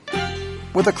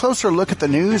with a closer look at the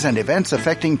news and events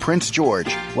affecting Prince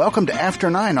George. Welcome to After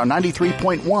 9 on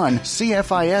 93.1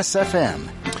 CFIS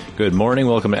FM. Good morning.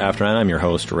 Welcome to After 9. I'm your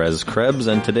host, Rez Krebs,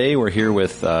 and today we're here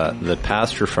with the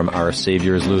pastor from Our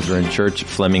Savior's Lutheran Church,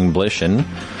 Fleming Blishen.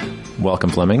 Welcome,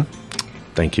 Fleming.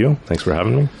 Thank you. Thanks for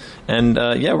having me. And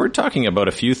we're talking about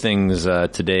a few things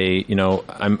today. You know,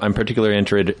 I'm particularly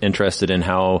interested in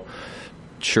how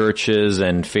churches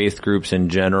and faith groups in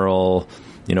general,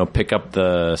 you know, pick up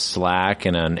the slack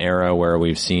in an era where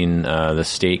we've seen the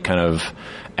state kind of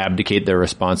abdicate their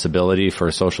responsibility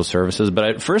for social services.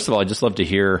 But first of all, I'd just love to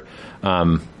hear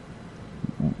how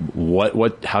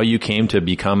you came to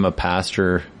become a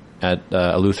pastor at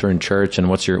a Lutheran church, and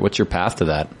what's your path to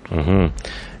that? Mm-hmm.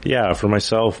 Yeah, for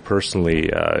myself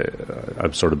personally,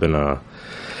 I've sort of been a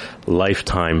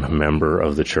lifetime member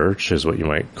of the church, is what you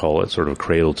might call it, sort of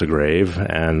cradle to grave.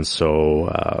 And so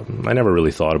I never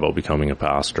really thought about becoming a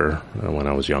pastor. When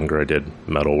I was younger, I did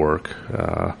metal work.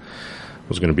 I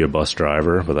was going to be a bus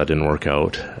driver, but that didn't work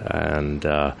out. And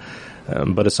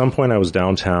but at some point I was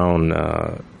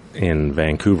downtown in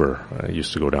Vancouver. I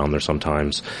used to go down there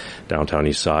sometimes, downtown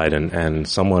east side, and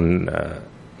someone,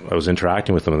 I was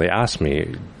interacting with them, and they asked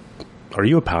me, "Are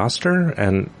you a pastor?"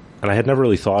 And I had never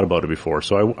really thought about it before.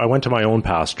 So I went to my own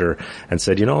pastor and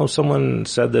said, you know, someone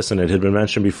said this and it had been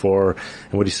mentioned before.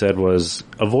 And what he said was,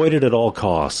 avoid it at all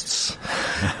costs.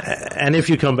 And if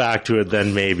you come back to it,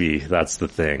 then maybe that's the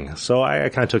thing. So I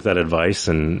kind of took that advice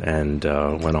and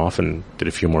went off and did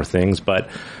a few more things. But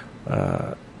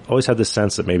always had this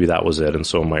sense that maybe that was it. And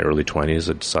so in my early 20s,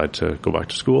 I decided to go back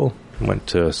to school. Went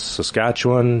to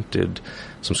Saskatchewan, did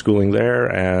some schooling there,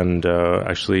 and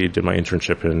actually did my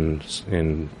internship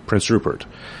in Prince Rupert.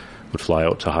 Would fly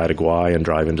out to Haida Gwaii and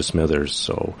drive into Smithers.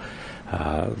 So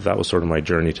that was sort of my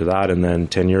journey to that. And then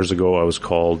 10 years ago, I was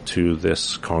called to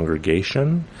this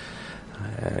congregation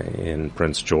in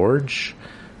Prince George.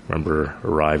 Remember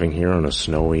arriving here on a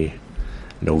snowy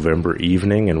November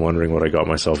evening and wondering what I got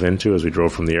myself into as we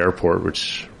drove from the airport,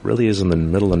 which really is in the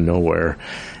middle of nowhere.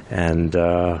 And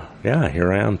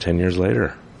here I am 10 years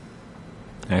later.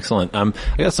 Excellent. I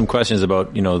got some questions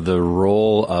about, you know, the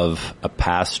role of a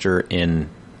pastor in,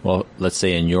 well, let's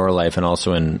say in your life and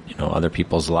also in, you know, other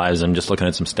people's lives. I'm just looking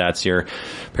at some stats here.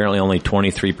 Apparently only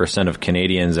 23% of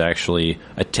Canadians actually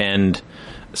attend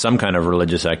some kind of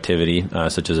religious activity,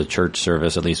 such as a church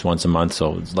service at least once a month.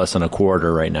 So it's less than a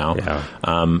quarter right now.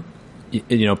 Yeah.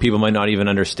 You know, people might not even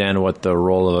understand what the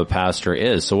role of a pastor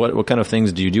is. So what kind of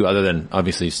things do you do other than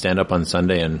obviously stand up on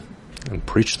Sunday and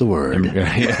preach the word?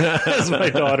 As my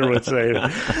daughter would say.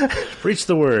 Preach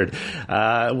the word.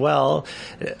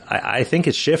 I think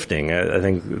it's shifting. I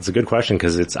think it's a good question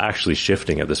because it's actually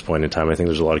shifting at this point in time. I think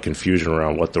there's a lot of confusion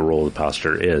around what the role of the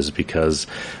pastor is because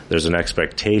there's an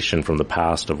expectation from the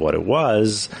past of what it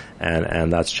was,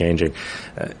 and that's changing.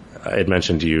 I had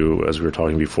mentioned to you as we were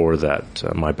talking before that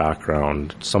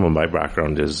some of my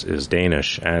background is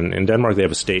Danish, and in Denmark they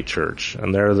have a state church,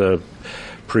 and there the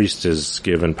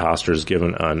pastor is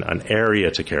given an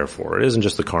area to care for. It isn't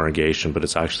just the congregation, but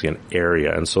it's actually an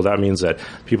area. And so that means that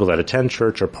people that attend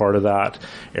church are part of that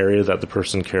area that the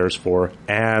person cares for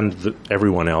and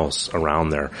everyone else around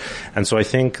there. And so I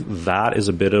think that is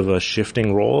a bit of a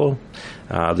shifting role.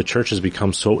 The church has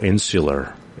become so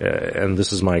insular. And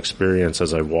this is my experience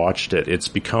as I watched it. It's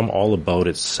become all about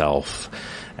itself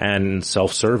and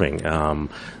self-serving.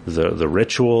 The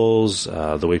rituals,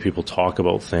 the way people talk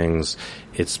about things,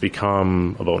 it's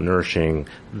become about nourishing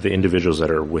the individuals that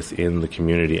are within the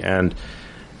community. And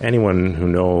anyone who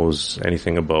knows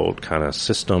anything about kind of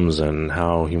systems and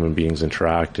how human beings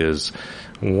interact is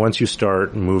once you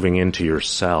start moving into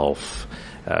yourself,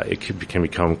 it can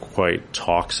become quite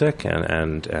toxic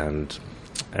and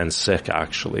sick,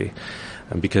 actually,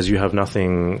 because you have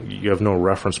no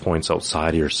reference points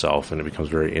outside of yourself, and it becomes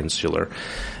very insular.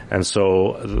 And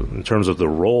so in terms of the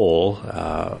role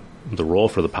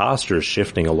for the pastor is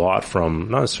shifting a lot from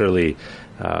not necessarily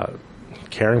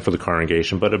caring for the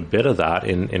congregation, but a bit of that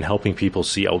in helping people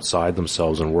see outside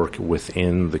themselves and work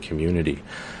within the community.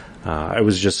 I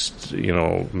was just,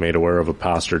 made aware of a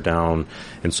pastor down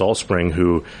in Salt Spring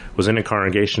who was in a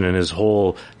congregation, and his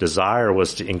whole desire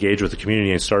was to engage with the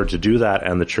community, and started to do that.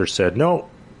 And the church said, no,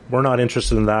 we're not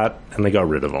interested in that. And they got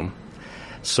rid of him.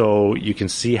 So you can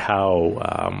see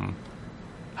how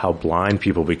blind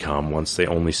people become once they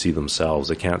only see themselves.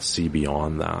 They can't see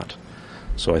beyond that.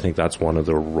 So I think that's one of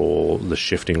the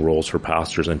shifting roles for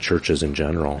pastors and churches in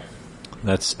general.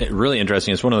 That's really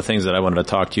interesting. It's one of the things that I wanted to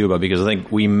talk to you about, because I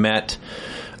think we met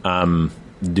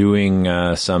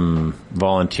doing some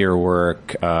volunteer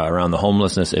work around the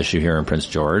homelessness issue here in Prince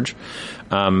George.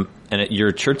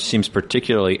 Your church seems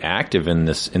particularly active in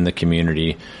the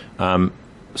community.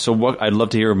 So I'd love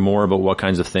to hear more about what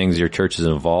kinds of things your church is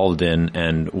involved in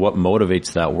and what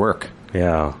motivates that work.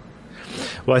 Yeah.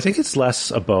 Well, I think it's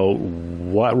less about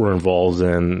what we're involved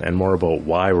in and more about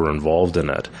why we're involved in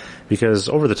it. Because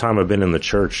over the time I've been in the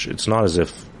church, it's not as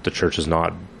if the church has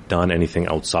not done anything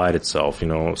outside itself.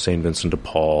 St. Vincent de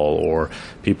Paul, or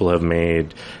people have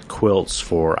made quilts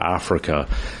for Africa.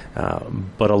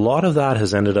 But a lot of that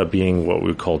has ended up being what we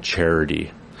would call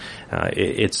charity.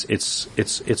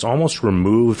 It's almost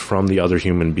removed from the other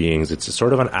human beings. It's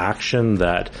sort of an action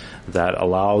that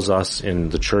allows us in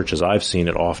the church, as I've seen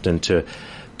it often, to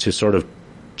sort of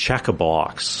check a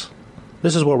box.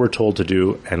 This is what we're told to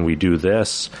do, and we do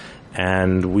this,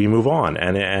 and we move on.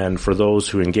 And for those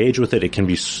who engage with it, it can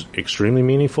be extremely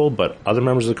meaningful. But other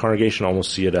members of the congregation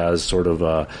almost see it as sort of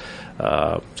a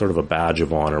badge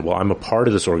of honor. Well, I'm a part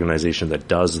of this organization that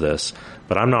does this,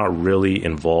 but I'm not really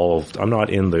involved. I'm not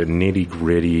in the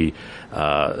nitty-gritty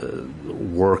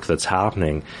work that's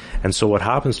happening. And so what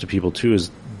happens to people, too,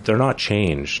 is they're not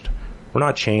changed. We're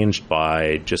not changed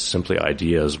by just simply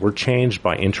ideas. We're changed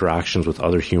by interactions with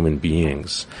other human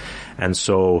beings. And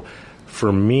so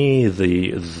for me,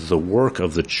 the work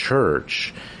of the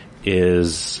church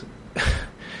is...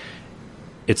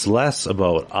 it's less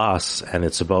about us and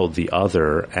it's about the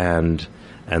other and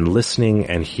listening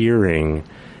and hearing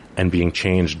and being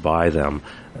changed by them.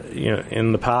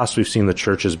 In the past, we've seen the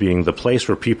church as being the place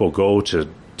where people go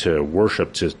to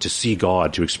worship, to see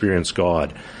God, to experience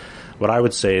God. What I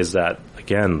would say is that,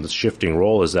 again, the shifting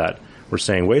role is that we're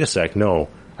saying, wait a sec, no,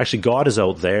 actually God is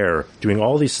out there doing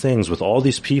all these things with all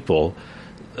these people,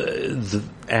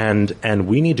 and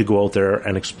we need to go out there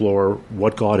and explore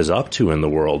what God is up to in the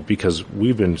world, because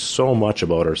we've been so much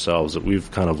about ourselves that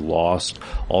we've kind of lost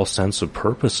all sense of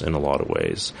purpose in a lot of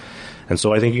ways. And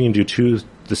so I think you can do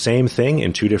the same thing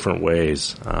in two different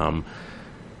ways.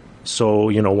 So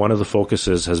one of the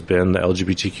focuses has been the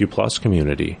LGBTQ plus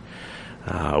community.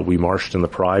 We marched in the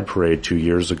Pride Parade 2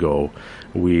 years ago.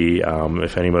 We,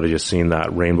 if anybody has seen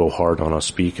that rainbow heart on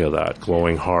Ospika, that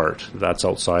glowing heart, that's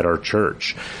outside our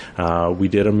church. We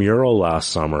did a mural last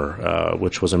summer,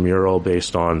 which was a mural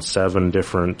based on 7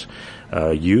 different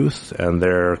youth and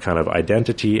their kind of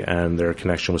identity and their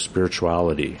connection with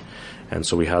spirituality. And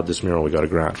so we had this mural. We got a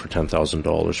grant for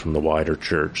 $10,000 from the wider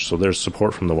church. So there's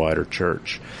support from the wider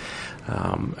church.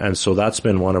 And so that's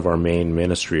been one of our main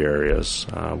ministry areas.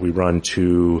 We run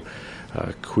 2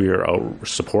 queer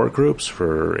support groups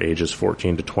for ages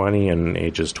 14 to 20 and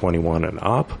ages 21 and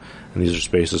up. And these are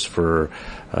spaces for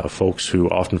folks who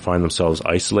often find themselves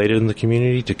isolated in the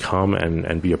community to come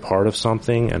and be a part of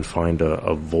something and find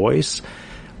a voice,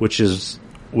 which is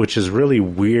really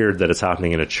weird that it's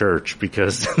happening in a church,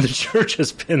 because the church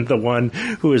has been the one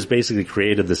who has basically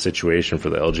created the situation for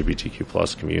the LGBTQ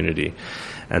plus community.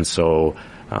 And so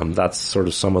that's sort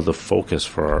of some of the focus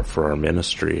for our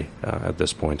ministry at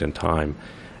this point in time.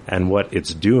 And what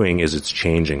it's doing is it's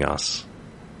changing us.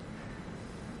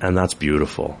 And that's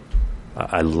beautiful.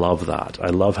 I love that. I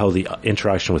love how the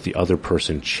interaction with the other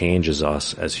person changes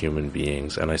us as human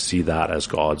beings. And I see that as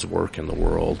God's work in the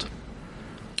world.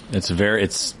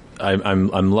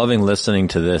 I'm loving listening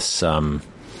to this,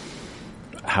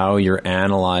 how you're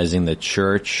analyzing the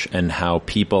church and how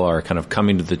people are kind of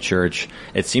coming to the church.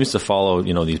 It seems to follow,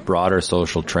 these broader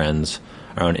social trends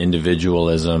around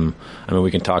individualism. I mean,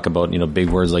 we can talk about, big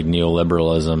words like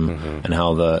neoliberalism and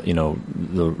how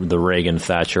the Reagan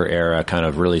Thatcher era kind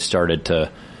of really started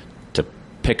to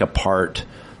pick apart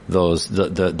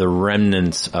the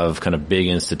remnants of kind of big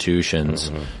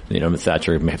institutions.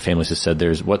 Thatcher famously said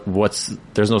there's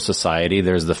no society,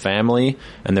 there's the family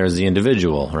and there's the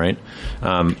individual, right?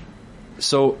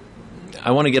 So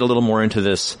I want to get a little more into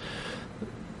this,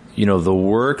 the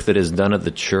work that is done at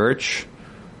the church.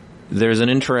 There's an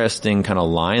interesting kind of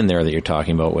line there that you're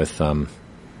talking about with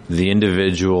the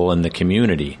individual and the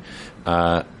community.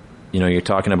 You're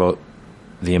talking about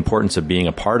the importance of being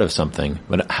a part of something,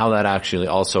 but how that actually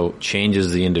also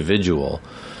changes the individual.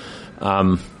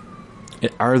 Are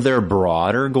there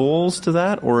broader goals to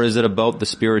that, or is it about the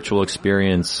spiritual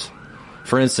experience?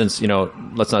 For instance,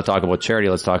 let's not talk about charity.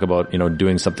 Let's talk about,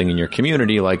 doing something in your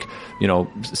community, like,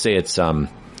 say it's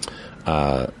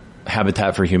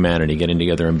Habitat for Humanity, getting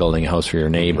together and building a house for your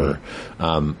neighbor.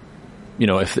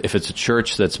 If it's a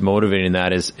church that's motivating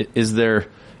that, is there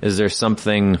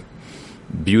something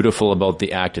beautiful about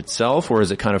the act itself, or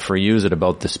is it kind of, for you, is it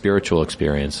about the spiritual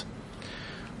experience?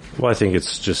 Well, I think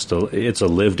it's just it's a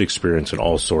lived experience in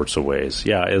all sorts of ways.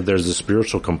 Yeah, there's a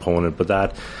spiritual component, but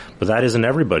that isn't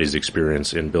everybody's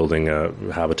experience in building a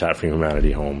Habitat for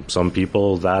Humanity home. Some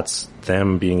people, that's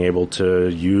them being able to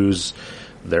use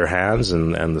their hands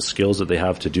and the skills that they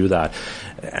have to do that.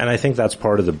 And I think that's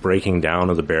part of the breaking down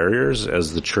of the barriers,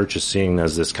 as the church is seeing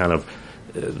as this kind of,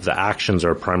 the actions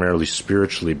are primarily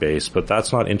spiritually based, but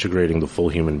that's not integrating the full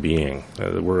human being.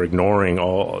 We're ignoring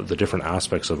all the different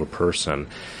aspects of a person.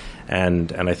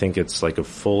 And I think it's like a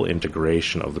full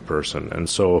integration of the person. And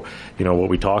so, what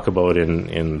we talk about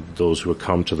in those who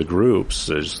come to the groups,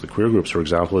 is the queer groups, for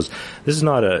example, is it's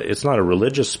not a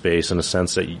religious space in a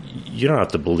sense that you don't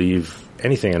have to believe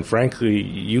anything. And frankly,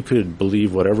 you could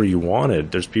believe whatever you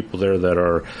wanted. There's people there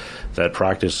that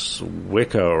practice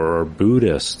Wicca or are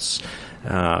Buddhists.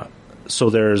 So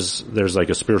there's like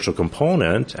a spiritual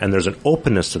component, and there's an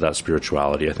openness to that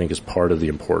spirituality, I think, is part of the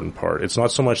important part. It's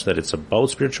not so much that it's about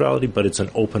spirituality, but it's an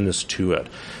openness to it.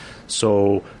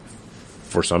 So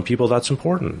for some people, that's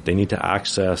important. They need to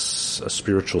access a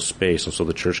spiritual space, and so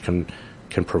the church can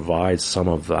provide some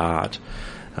of that.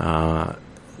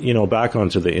 Back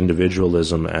onto the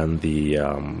individualism and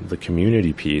the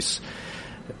community piece,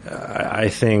 I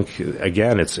think,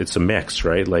 again, it's a mix,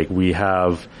 right? Like, we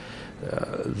have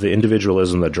the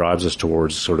individualism that drives us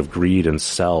towards sort of greed and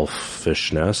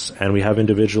selfishness, and we have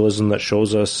individualism that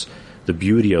shows us the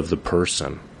beauty of the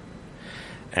person.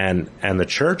 And the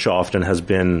church often has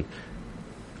been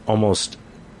almost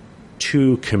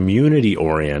too community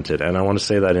oriented, and I want to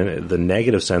say that in the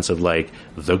negative sense of like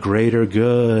the greater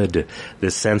good,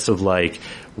 this sense of like,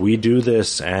 we do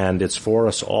this and it's for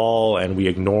us all, and we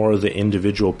ignore the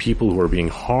individual people who are being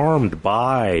harmed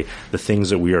by the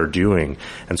things that we are doing.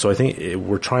 And so I think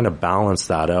we're trying to balance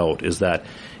that out, is that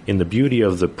in the beauty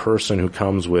of the person who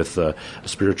comes with a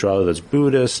spirituality that's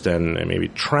Buddhist and maybe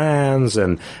trans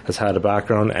and has had a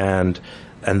background, and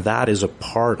that is a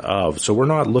part of. So we're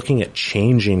not looking at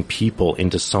changing people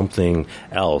into something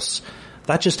else.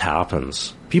 That just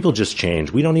happens. People just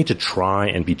change. We don't need to try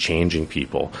and be changing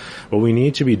people. What we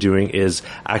need to be doing is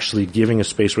actually giving a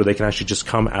space where they can actually just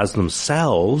come as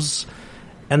themselves,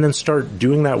 and then start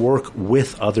doing that work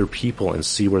with other people and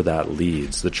see where that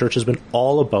leads. The church has been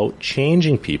all about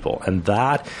changing people, and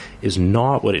that is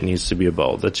not what it needs to be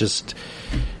about. That just...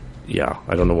 Yeah,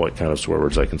 I don't know what kind of swear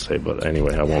words I can say, but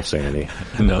anyway, I won't say any.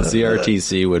 No,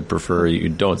 CRTC would prefer you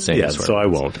don't say any swear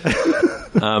words.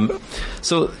 So I won't.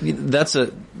 So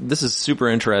this is super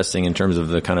interesting in terms of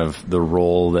the kind of the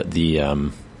role that the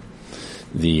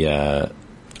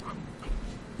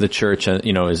church,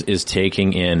 is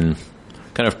taking in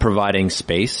kind of providing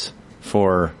space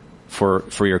for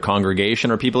your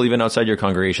congregation, or people even outside your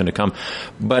congregation to come.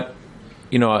 But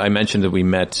I mentioned that we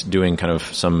met doing kind of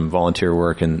some volunteer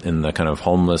work in the kind of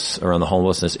around the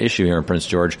homelessness issue here in Prince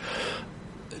George.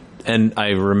 And I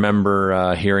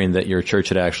remember hearing that your church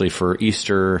had actually, for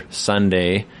Easter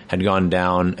Sunday, had gone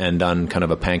down and done kind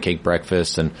of a pancake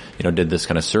breakfast and, did this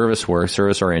kind of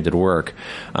service-oriented work.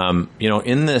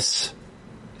 In this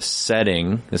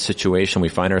setting, the situation we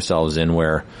find ourselves in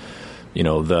where,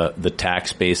 the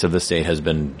tax base of the state has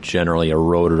been generally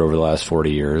eroded over the last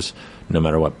 40 years, no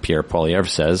matter what Pierre Poilievre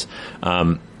says.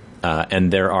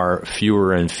 And there are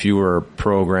fewer and fewer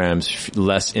programs,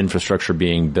 less infrastructure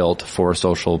being built for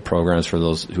social programs for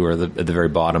those who are at the very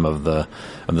bottom of the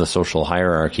social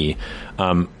hierarchy.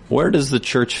 Where does the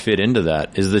church fit into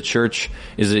that? Do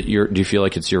you feel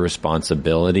like it's your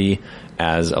responsibility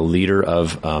as a leader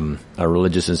of a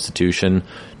religious institution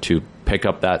to pick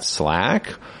up that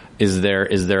slack? Is there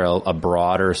a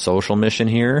broader social mission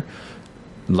here?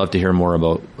 I'd love to hear more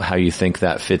about how you think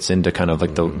that fits into kind of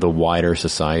like the wider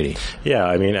society. Yeah,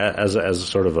 I mean, as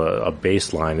sort of a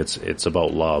baseline, it's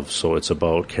about love. So it's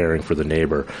about caring for the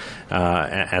neighbor,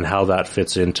 and how that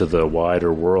fits into the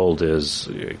wider world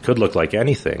it could look like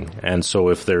anything. And so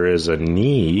if there is a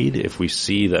need, if we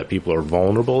see that people are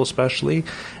vulnerable, especially,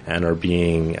 and are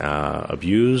being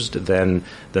abused, then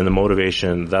the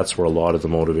motivation, that's where a lot of the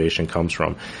motivation comes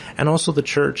from. And also the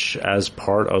church as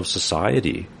part of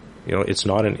society. It's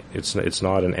not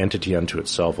an entity unto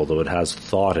itself, although it has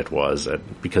thought it was,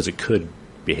 because it could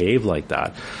behave like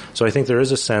that. So I think there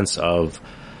is a sense of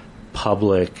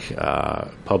public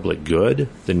good,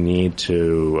 the need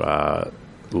to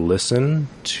listen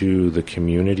to the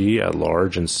community at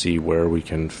large and see where we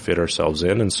can fit ourselves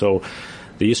in. And so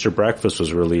the Easter breakfast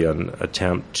was really an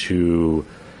attempt to,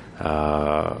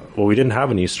 we didn't have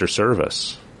an Easter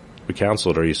service. We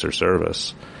canceled our Easter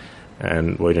service.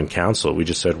 And we didn't cancel it. We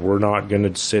just said, we're not going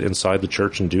to sit inside the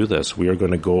church and do this. We are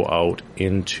going to go out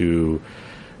into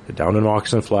down in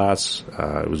Moccasin Flats.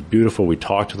 It was beautiful. We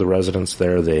talked to the residents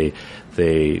there.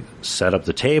 They set up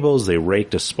the tables. They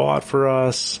raked a spot for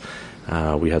us.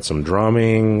 We had some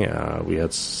drumming. We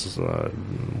had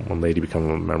one lady become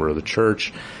a member of the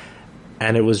church.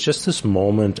 And it was just this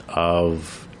moment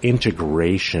of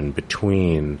integration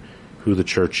between who the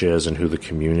church is and who the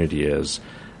community is.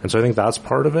 And so I think that's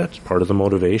part of it. Part of the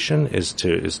motivation is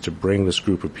to bring this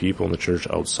group of people in the church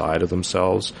outside of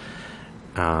themselves.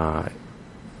 The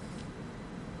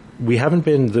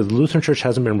Lutheran Church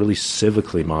hasn't been really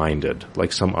civically minded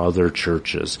like some other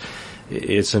churches.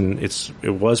 It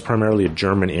was primarily a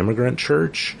German immigrant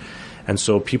church, and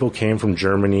so people came from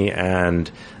Germany, and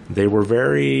they were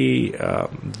very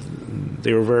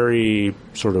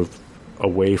sort of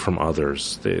away from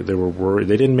others. They were worried.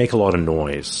 They didn't make a lot of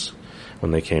noise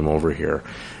when they came over here,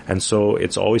 and so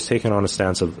it's always taken on a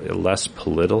stance of less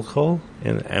political,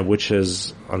 and which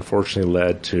has unfortunately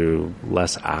led to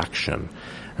less action.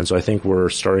 And so I think we're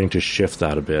starting to shift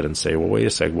that a bit and say, well, wait a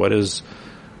sec,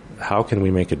 how can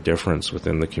we make a difference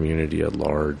within the community at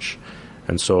large?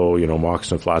 And so,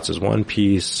 Moccasin Flats is one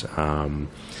piece,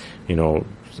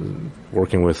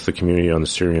 working with the community on the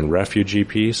Syrian refugee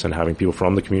piece and having people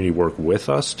from the community work with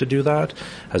us to do that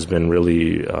has been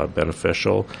really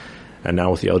beneficial. And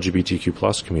now with the LGBTQ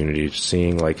plus community,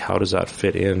 seeing how does that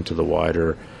fit into the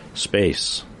wider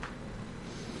space?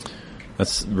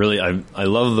 That's really, I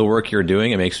love the work you're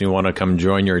doing. It makes me want to come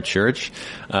join your church.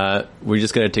 We're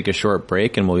just going to take a short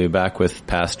break, and we'll be back with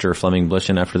Pastor Fleming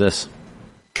Blishin after this.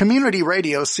 Community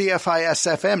Radio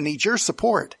CFIS-FM needs your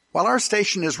support. While our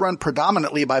station is run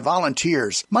predominantly by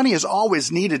volunteers, money is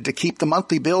always needed to keep the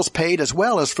monthly bills paid as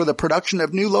well as for the production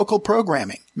of new local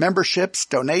programming. Memberships,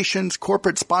 donations,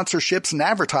 corporate sponsorships, and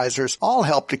advertisers all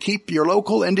help to keep your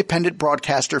local independent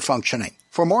broadcaster functioning.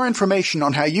 For more information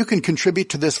on how you can contribute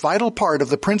to this vital part of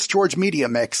the Prince George Media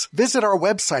Mix, visit our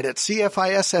website at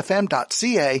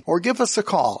cfisfm.ca or give us a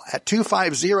call at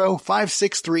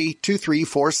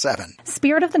 250-563-2347.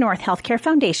 Spirit of the North Healthcare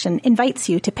Foundation invites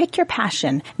you to pick your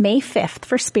passion May 5th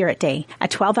for Spirit Day, a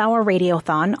 12-hour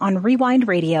radiothon on Rewind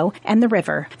Radio and the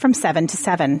River from 7 to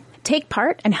 7. Take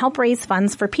part and help raise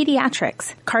funds for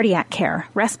pediatrics, cardiac care,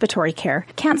 respiratory care,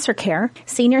 cancer care,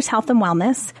 seniors health and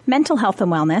wellness, mental health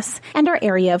and wellness, and our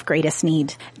area of greatest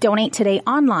need. Donate today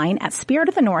online at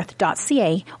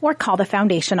spiritofthenorth.ca or call the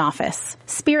foundation office.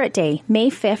 Spirit Day,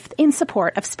 May 5th, in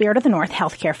support of Spirit of the North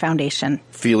Healthcare Foundation.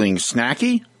 Feeling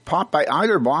snacky? Pop by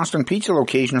either Boston Pizza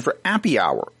location for Appy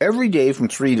Hour every day from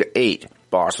 3 to 8.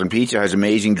 Boston Pizza has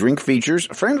amazing drink features,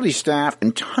 friendly staff,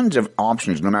 and tons of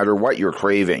options no matter what you're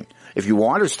craving. If you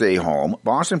want to stay home,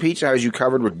 Boston Pizza has you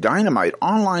covered with dynamite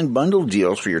online bundle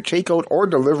deals for your takeout or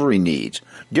delivery needs.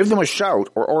 Give them a shout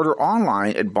or order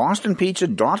online at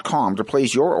bostonpizza.com to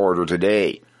place your order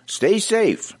today. Stay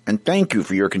safe, and thank you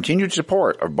for your continued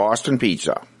support of Boston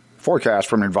Pizza. Forecast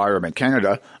from Environment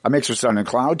Canada. A mix of sun and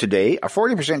cloud today, a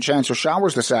 40% chance of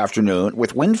showers this afternoon,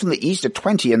 with wind from the east at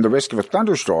 20 and the risk of a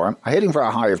thunderstorm, heading for a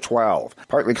high of 12.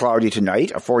 Partly cloudy tonight,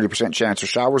 a 40% chance of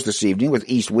showers this evening, with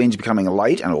east winds becoming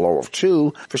light and a low of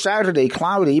 2. For Saturday,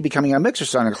 cloudy, becoming a mix of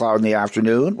sun and cloud in the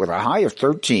afternoon, with a high of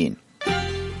 13.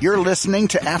 You're listening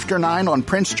to After 9 on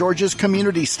Prince George's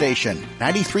Community Station,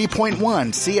 93.1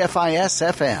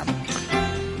 CFIS-FM.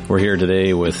 We're here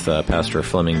today with Pastor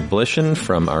Fleming Blishin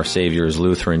from Our Savior's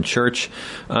Lutheran Church.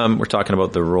 We're talking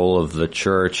about the role of the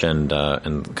church and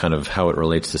kind of how it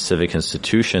relates to civic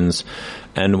institutions.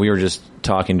 And we were just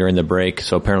talking during the break.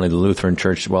 So apparently the Lutheran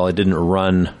Church, while it didn't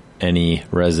run any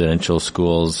residential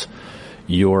schools,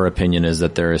 your opinion is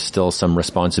that there is still some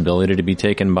responsibility to be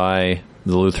taken by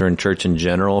the Lutheran Church in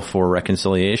general for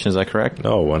reconciliation. Is that correct?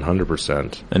 Oh,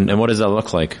 100%. And what does that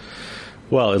look like?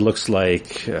 Well, it looks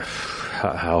like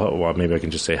maybe I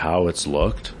can just say how it's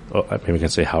looked. Maybe I can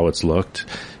say how it's looked.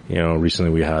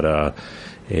 Recently we had a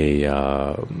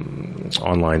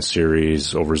online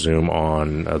series over Zoom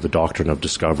on the doctrine of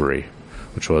discovery,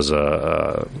 which was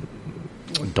a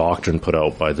doctrine put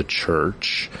out by the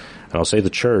church. And I'll say the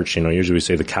church, usually we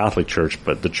say the Catholic Church,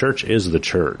 but the church is the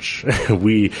church.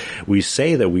 We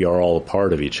say that we are all a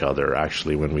part of each other,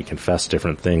 actually, when we confess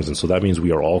different things. And so that means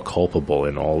we are all culpable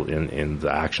in the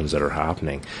actions that are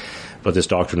happening. But this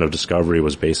doctrine of discovery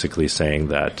was basically saying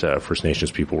that First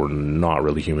Nations people were not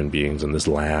really human beings, and this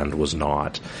land was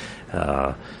not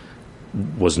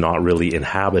really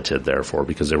inhabited, therefore,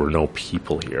 because there were no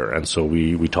people here. And so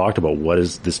we talked about what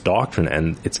is this doctrine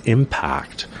and its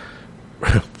impact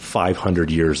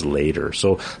 500 years later.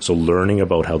 So learning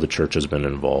about how the church has been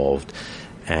involved,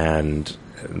 and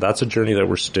that's a journey that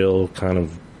we're still kind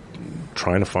of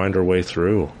trying to find our way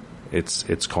through.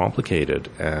 It's complicated,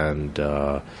 and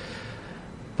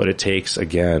But it takes,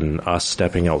 again, us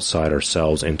stepping outside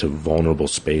ourselves into vulnerable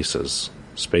spaces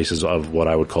of what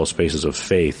I would call spaces of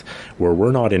faith, where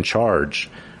we're not in charge,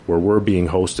 where we're being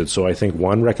hosted. So I think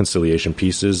one reconciliation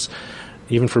piece is,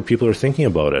 even for people who are thinking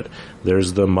about it,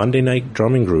 there's the Monday night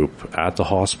drumming group at the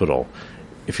hospital.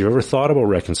 If you've ever thought about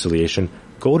reconciliation,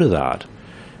 go to that.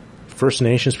 First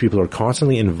Nations people are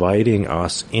constantly inviting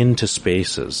us into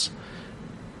spaces.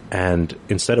 And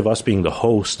instead of us being the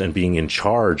host and being in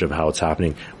charge of how it's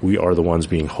happening, we are the ones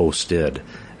being hosted.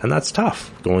 And that's tough,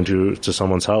 going to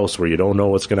someone's house where you don't know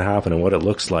what's going to happen and what it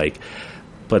looks like.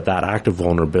 But that act of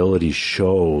vulnerability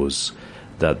shows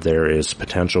that there is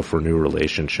potential for new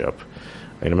relationship.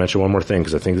 I'm going to mention one more thing,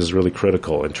 because I think this is really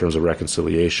critical in terms of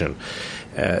reconciliation.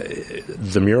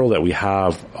 The mural that we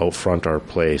have out front our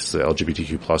place, the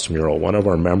LGBTQ plus mural, one of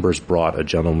our members brought a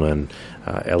gentleman,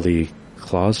 Eli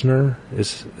Klausner,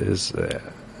 is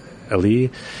Eli.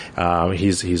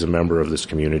 He's a member of this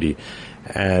community,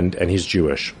 and he's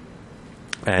Jewish.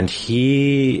 And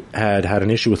he had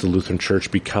an issue with the Lutheran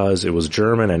Church because it was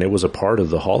German and it was a part of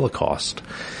the Holocaust.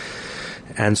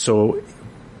 And so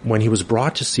when he was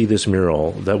brought to see this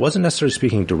mural, that wasn't necessarily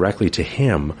speaking directly to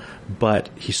him, but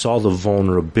he saw the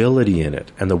vulnerability in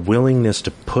it and the willingness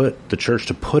to put the church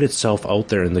to put itself out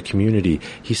there in the community.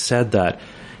 He said that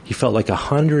he felt like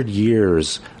 100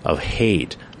 years of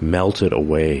hate melted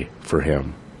away for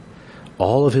him.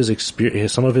 All of his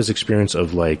experience, some of his experience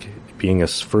of like being a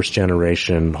first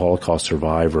generation Holocaust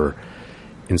survivor,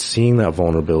 and seeing that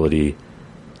vulnerability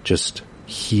just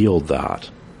healed that.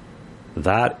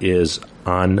 That is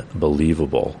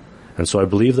unbelievable. And so I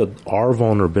believe that our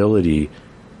vulnerability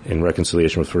in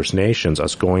reconciliation with First Nations,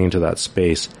 us going into that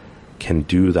space, can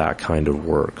do that kind of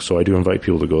work. So I do invite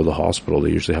people to go to the hospital.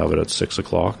 They usually have it at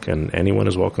 6:00, and anyone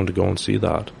is welcome to go and see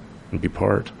that and be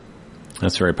part.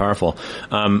 That's very powerful.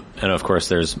 And of course,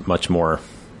 there's much more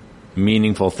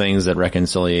meaningful things that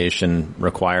reconciliation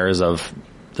requires of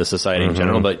the society in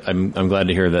general, but I'm glad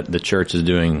to hear that the church is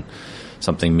doing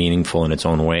something meaningful in its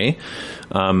own way.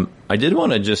 I did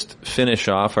want to just finish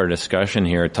off our discussion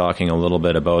here talking a little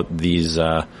bit about these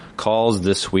calls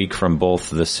this week from both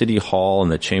the City Hall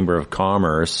and the Chamber of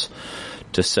Commerce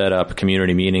to set up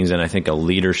community meetings, and I think a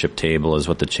leadership table is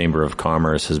what the Chamber of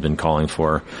Commerce has been calling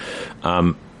for,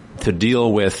 to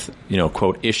deal with,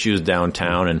 quote, issues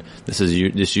downtown. And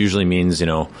this usually means,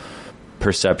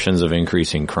 perceptions of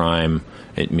increasing crime.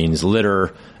 It means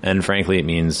litter. And frankly, it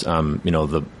means,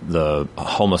 the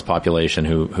homeless population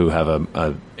who have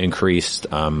a increased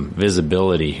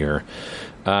visibility here.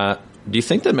 Do you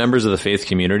think that members of the faith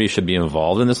community should be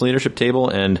involved in this leadership table?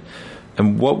 And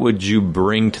what would you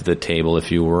bring to the table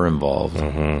if you were involved?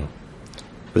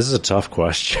 This is a tough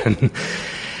question.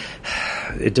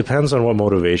 It depends on what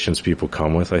motivations people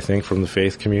come with, I think, from the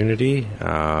faith community.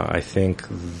 I think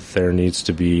there needs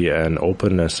to be an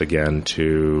openness again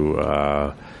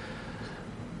to...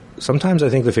 sometimes I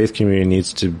think the faith community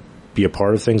needs to be a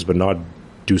part of things but not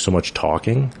do so much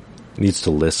talking. It needs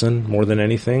to listen more than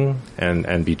anything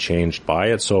and be changed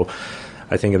by it. So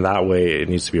I think in that way it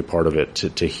needs to be a part of it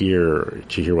to hear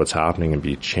what's happening and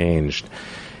be changed.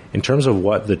 In terms of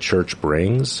what the church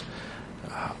brings...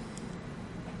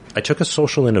 I took a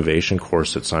social innovation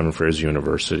course at Simon Fraser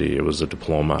University. It was a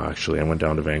diploma, actually. I went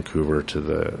down to Vancouver to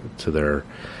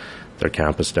their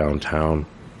campus downtown.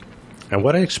 And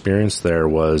what I experienced there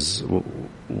was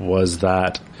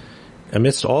that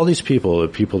amidst all these people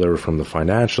that were from the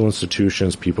financial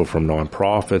institutions, people from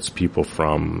nonprofits, people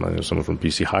from, someone from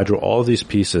BC Hydro, all of these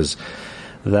pieces,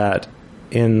 that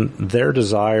in their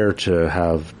desire to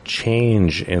have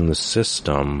change in the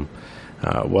system,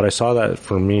 what I saw that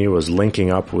for me was linking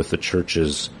up with the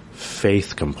church's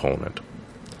faith component.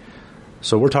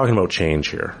 So we're talking about change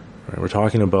here. Right? We're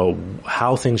talking about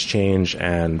how things change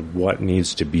and what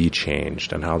needs to be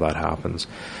changed and how that happens.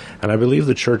 And I believe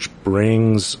the church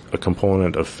brings a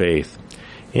component of faith.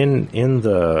 In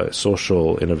the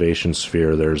social innovation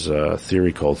sphere, there's a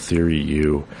theory called Theory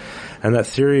U. And that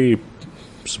theory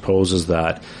supposes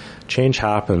that change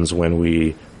happens when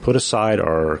we put aside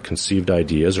our conceived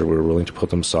ideas, or we're willing to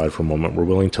put them aside for a moment. We're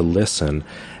willing to listen.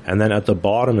 And then at the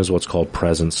bottom is what's called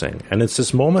presencing. And it's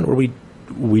this moment where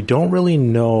we don't really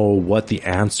know what the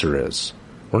answer is.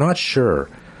 We're not sure,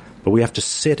 but we have to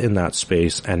sit in that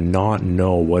space and not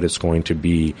know what it's going to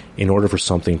be in order for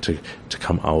something to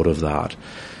come out of that.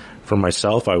 For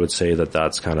myself, I would say that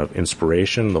that's kind of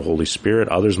inspiration, the Holy Spirit.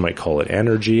 Others might call it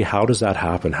energy. How does that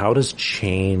happen? How does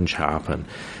change happen?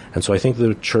 And so I think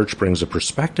the church brings a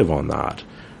perspective on that,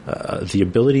 the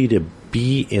ability to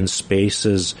be in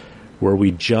spaces where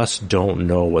we just don't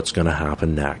know what's going to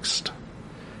happen next.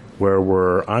 where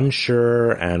we're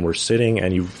unsure and we're sitting,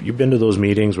 and you've been to those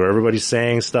meetings where everybody's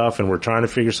saying stuff and we're trying to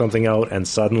figure something out, and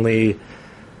suddenly,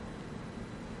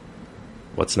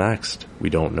 what's next? We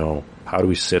don't know. How do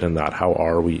we sit in that? How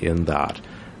are we in that?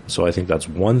 So I think that's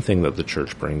one thing that the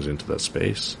church brings into that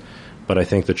space. But I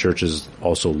think the church is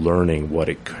also learning what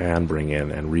it can bring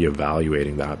in and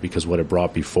reevaluating that, because what it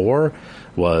brought before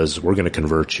was, we're going to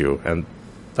convert you, and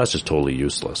that's just totally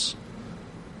useless.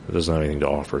 It doesn't have anything to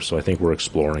offer. So I think we're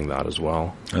exploring that as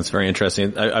well. That's very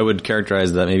interesting. I would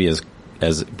characterize that maybe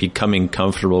as becoming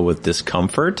comfortable with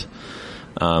discomfort.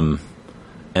 And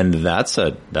that's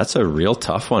a real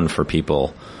tough one for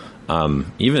people.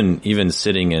 Even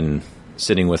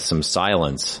sitting with some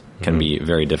silence can be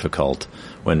very difficult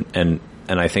and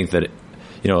I think that,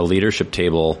 a leadership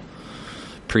table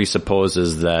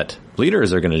presupposes that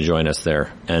leaders are going to join us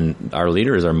there, and our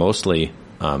leaders are mostly,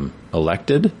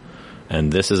 elected,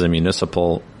 and this is a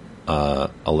municipal,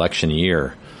 election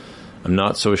year. I'm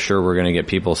not so sure we're going to get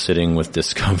people sitting with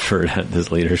discomfort at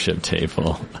this leadership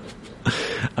table.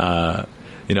 I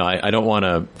don't want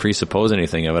to presuppose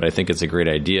anything of it. I think it's a great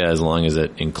idea as long as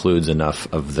it includes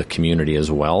enough of the community as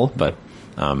well. But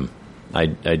I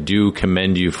do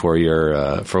commend you for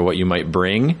your for what you might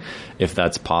bring, if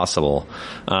that's possible.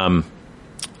 I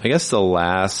guess the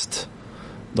last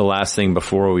thing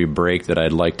before we break that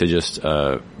I'd like to just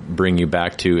bring you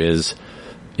back to is,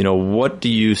 what do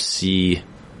you see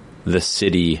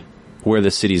where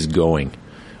the city's going?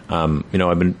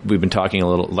 We've been talking a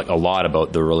lot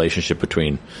about the relationship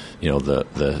between,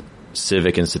 the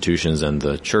civic institutions and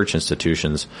the church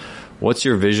institutions. What's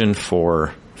your vision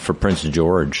for Prince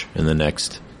George in the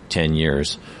next 10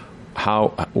 years?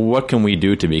 What can we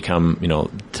do to become,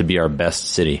 to be our best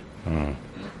city?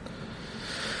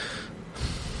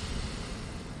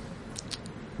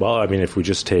 Well, if we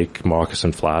just take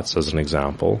Moccasin Flats as an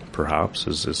example, perhaps,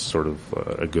 is sort of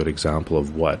a good example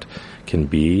of what can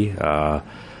be. I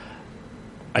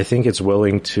think it's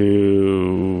willing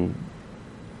to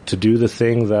do the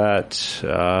thing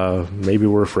that maybe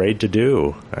we're afraid to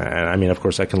do. And of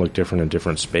course, that can look different in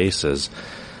different spaces.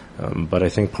 But I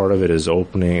think part of it is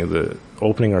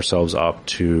opening ourselves up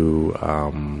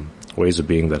to ways of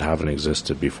being that haven't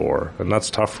existed before. And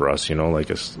that's tough for us,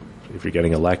 if you're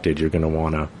getting elected, you're going to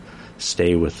want to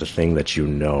stay with the thing that you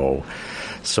know.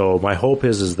 So my hope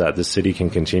is that the city can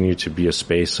continue to be a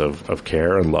space of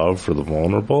care and love for the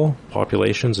vulnerable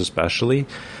populations, especially.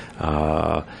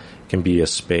 Can be a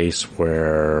space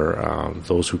where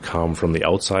those who come from the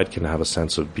outside can have a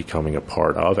sense of becoming a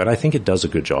part of. And I think it does a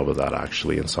good job of that,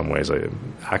 actually, in some ways.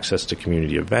 Access to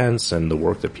community events and the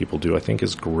work that people do, I think,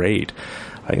 is great.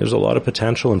 I think there's a lot of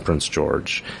potential in Prince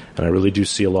George, and I really do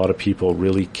see a lot of people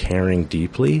really caring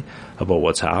deeply about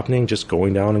what's happening, just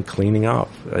going down and cleaning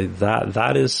up.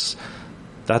 That's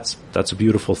a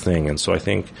beautiful thing. And so I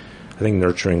think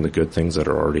nurturing the good things that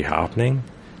are already happening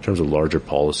in terms of larger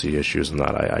policy issues and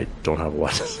that, I don't have a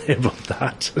lot to say about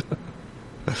that.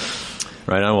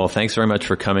 Right on. Well, thanks very much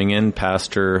for coming in,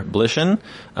 Pastor Blishen.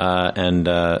 And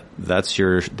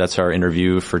that's our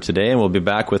interview for today, and we'll be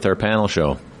back with our panel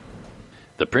show.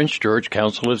 The Prince George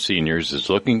Council of Seniors is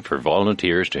looking for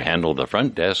volunteers to handle the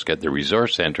front desk at the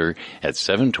Resource Center at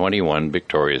 721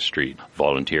 Victoria Street.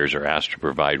 Volunteers are asked to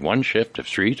provide one shift of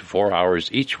 3 to 4 hours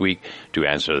each week to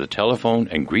answer the telephone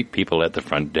and greet people at the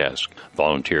front desk.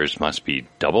 Volunteers must be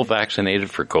double vaccinated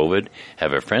for COVID,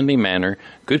 have a friendly manner,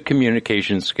 good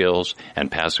communication skills, and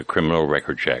pass a criminal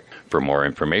record check. For more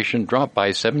information, drop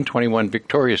by 721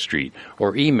 Victoria Street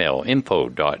or email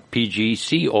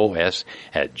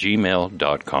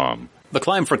info.pgcos@gmail.com. The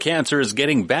Climb for Cancer is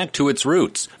getting back to its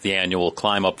roots. The annual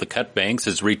Climb Up the Cut Banks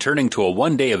is returning to a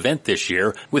one-day event this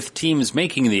year, with teams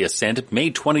making the ascent May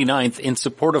 29th in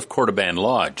support of Courteban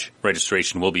Lodge.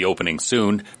 Registration will be opening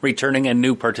soon. Returning and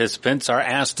new participants are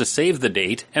asked to save the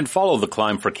date and follow the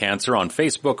Climb for Cancer on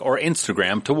Facebook or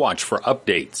Instagram to watch for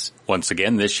updates. Once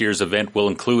again, this year's event will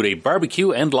include a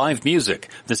barbecue and live music.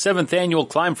 The 7th annual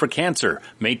Climb for Cancer,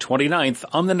 May 29th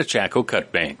on the Nechako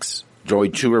Cut Banks.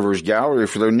 Join Two Rivers Gallery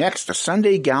for their next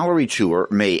Sunday gallery tour,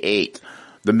 May 8th.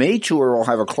 The May tour will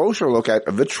have a closer look at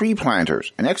The Tree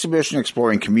Planters, an exhibition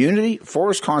exploring community,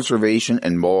 forest conservation,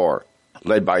 and more.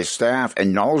 Led by staff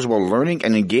and knowledgeable learning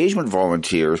and engagement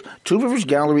volunteers, Two Rivers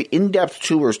Gallery in-depth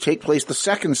tours take place the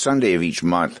second Sunday of each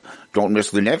month. Don't miss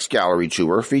the next gallery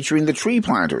tour featuring The Tree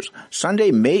Planters,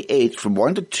 Sunday, May 8th from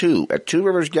 1 to 2 at Two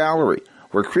Rivers Gallery,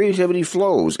 where creativity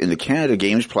flows in the Canada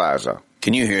Games Plaza.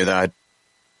 Can you hear that?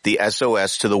 The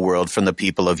SOS to the world from the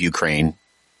people of Ukraine.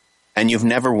 And you've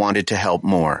never wanted to help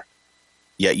more,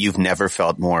 yet you've never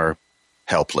felt more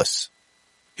helpless.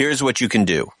 Here's what you can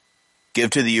do. Give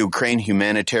to the Ukraine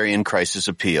Humanitarian Crisis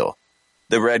Appeal.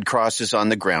 The Red Cross is on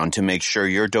the ground to make sure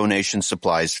your donation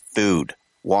supplies food,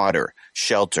 water,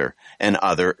 shelter, and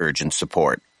other urgent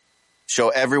support. Show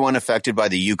everyone affected by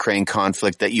the Ukraine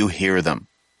conflict that you hear them,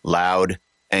 loud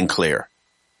and clear.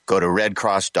 Go to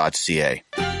redcross.ca.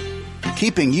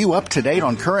 Keeping you up to date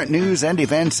on current news and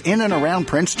events in and around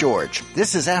Prince George.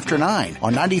 This is After 9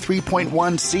 on 93.1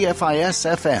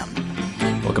 CFIS FM.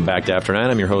 Welcome back to After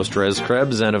 9. I'm your host, Rez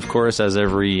Krebs, and of course, as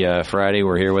every Friday,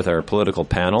 we're here with our political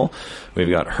panel. We've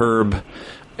got Herb,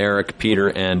 Eric, Peter,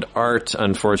 and Art.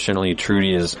 Unfortunately,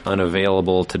 Trudy is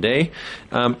unavailable today.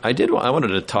 I wanted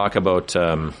to talk about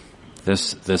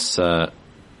this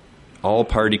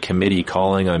all-party committee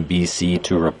calling on BC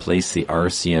to replace the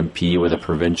RCMP with a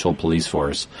provincial police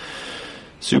force.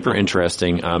 Super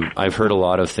interesting. I've heard a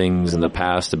lot of things in the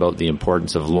past about the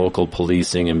importance of local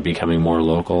policing and becoming more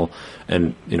local.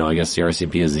 And, I guess the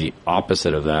RCMP is the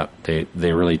opposite of that.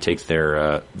 They really take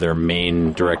their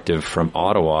main directive from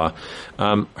Ottawa.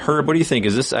 Herb, what do you think?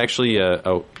 Is this actually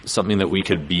something that we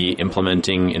could be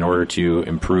implementing in order to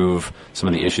improve some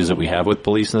of the issues that we have with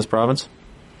police in this province?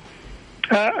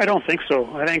 I don't think so.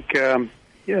 I think this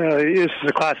is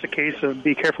a classic case of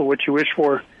be careful what you wish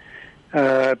for.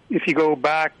 If you go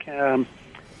back to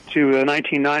the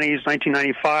 1990s,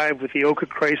 1995, with the Oka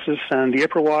crisis and the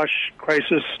Ipperwash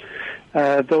crisis,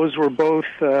 those were both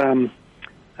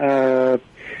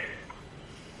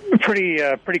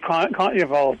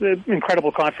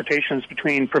incredible confrontations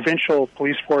between provincial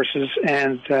police forces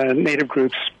and Native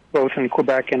groups, both in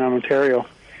Quebec and Ontario.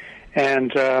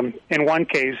 And in one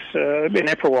case, in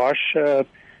Ipperwash,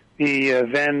 the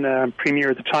then premier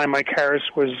at the time, Mike Harris,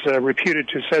 was reputed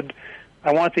to have said,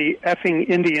 "I want the effing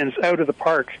Indians out of the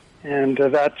park," and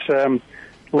that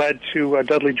led to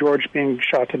Dudley George being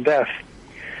shot to death.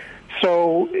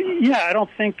 So, I don't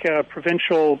think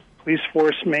provincial police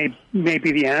force may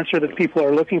be the answer that people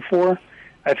are looking for.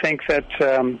 I think that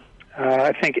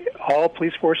all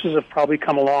police forces have probably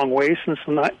come a long way since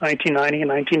 1990 and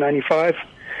 1995.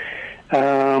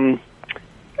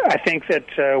 I think that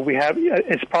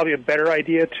it's probably a better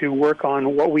idea to work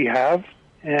on what we have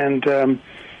and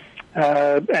try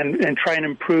and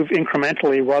improve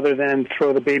incrementally rather than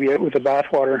throw the baby out with the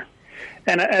bathwater.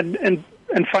 And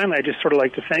finally, I just sort of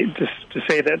like to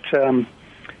say that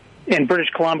in British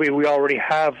Columbia we already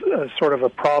have sort of a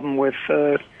problem with,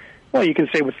 you can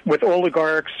say with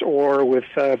oligarchs or with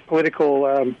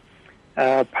political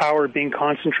power being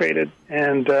concentrated,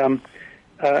 and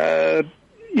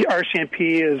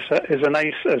RCMP is a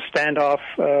nice standoff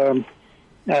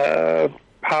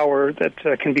power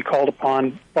that can be called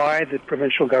upon by the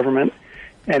provincial government,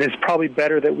 and it's probably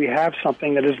better that we have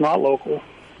something that is not local.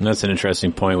 And that's an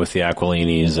interesting point with the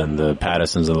Aquilinis and the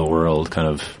Pattisons of the world, kind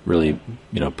of really,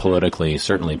 politically,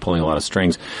 certainly pulling a lot of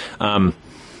strings. I'm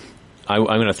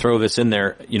going to throw this in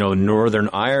there. Northern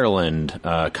Ireland,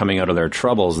 coming out of their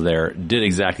troubles there, did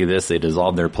exactly this. They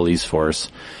dissolved their police force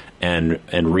and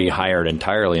rehired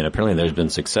entirely, and apparently there's been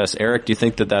success. Eric, do you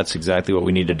think that that's exactly what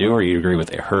we need to do, or you agree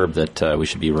with Herb that we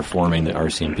should be reforming the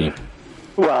RCMP?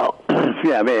 Well,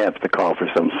 I may have to call for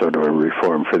some sort of a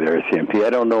reform for the RCMP.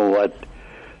 I don't know what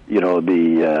the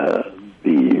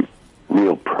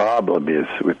real problem is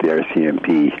with the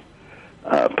RCMP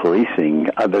policing,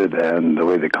 other than the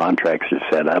way the contracts are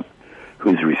set up,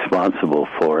 who's responsible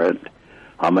for it,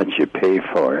 how much you pay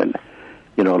for it.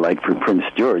 Like for Prince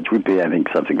George, we pay, I think,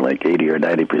 something like 80 or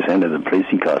 90% of the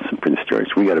policing costs in Prince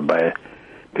George. We got to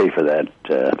pay for that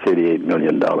 $38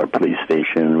 million police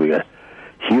station. We got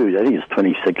huge, I think it's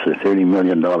 $26 or $30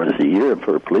 million a year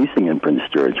for policing in Prince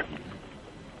George.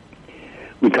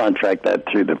 We contract that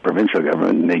through the provincial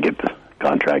government, and they get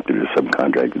contracted or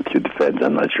subcontracted through the feds.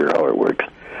 I'm not sure how it works.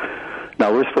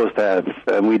 Now, we're supposed to have,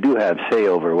 and we do have say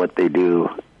over what they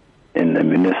do in the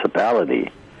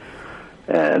municipality.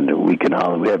 And we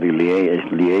have a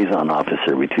liaison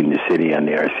officer between the city and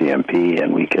the RCMP,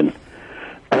 and we can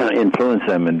influence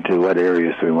them into what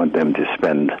areas we want them to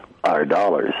spend our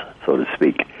dollars, so to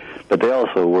speak. But they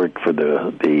also work for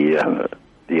the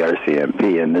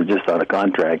RCMP, and they're just on a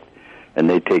contract, and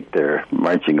they take their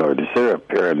marching orders. They're a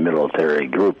paramilitary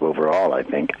group overall, I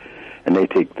think, and they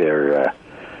take their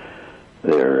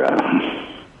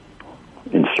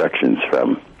instructions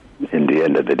in the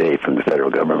end of the day, from the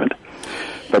federal government.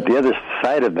 But the other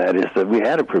side of that is that we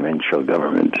had a provincial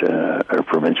government, or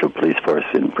provincial police force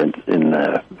in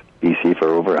BC for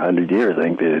over 100 years. I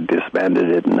think they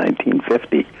disbanded it in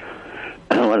 1950.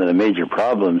 One of the major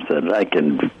problems that I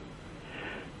can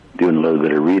doing a little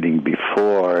bit of reading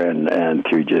before and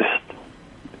through just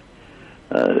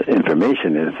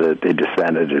information is that they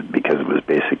disbanded it because it was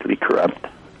basically corrupt.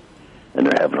 and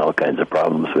they're having all kinds of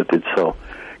problems with it. So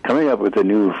coming up with a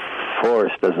new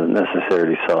force doesn't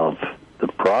necessarily solve the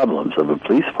problems of a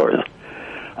police force.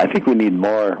 I think we need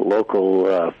more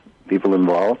local people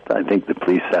involved. I think the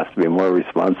police have to be more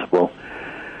responsible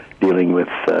dealing with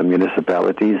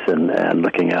municipalities and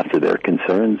looking after their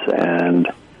concerns. And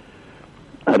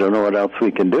I don't know what else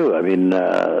we can do. I mean,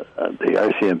 the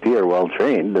RCMP are well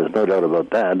trained. There's no doubt about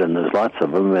that, and there's lots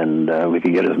of them, and we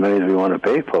can get as many as we want to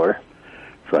pay for.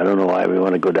 So I don't know why we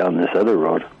want to go down this other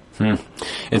road.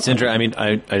 It's interesting. I mean,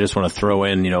 I just want to throw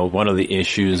in, one of the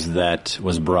issues that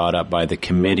was brought up by the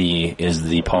committee is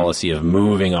the policy of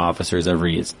moving officers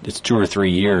it's 2 or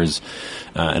 3 years,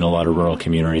 in a lot of rural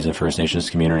communities and First Nations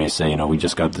communities say, we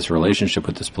just got this relationship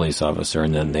with this police officer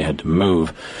and then they had to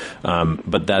move.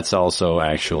 But that's also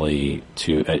actually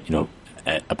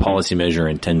a policy measure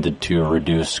intended to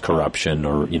reduce corruption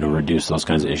or, reduce those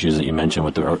kinds of issues that you mentioned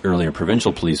with the earlier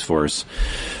provincial police force.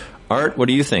 Art, what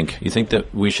do you think? You think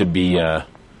that we should be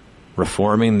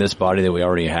reforming this body that we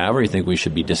already have, or you think we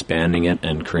should be disbanding it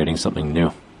and creating something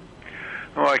new?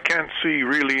 Well, I can't see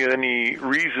really any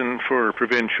reason for a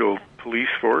provincial police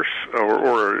force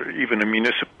or even a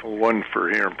municipal one for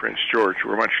here in Prince George.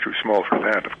 We're much too small for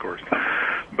that, of course.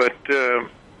 But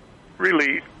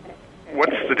really,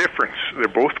 what's the difference? They're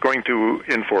both going to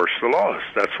enforce the laws.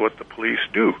 That's what the police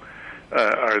do.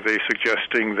 Are they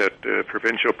suggesting that the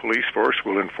provincial police force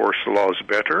will enforce the laws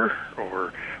better,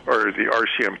 or the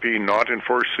RCMP not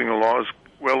enforcing the laws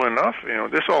well enough?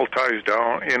 This all ties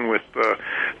down in with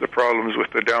the problems with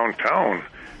the downtown,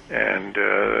 and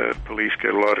police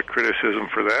get a lot of criticism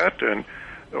for that, and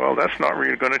well, that's not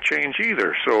really going to change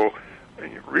either. So,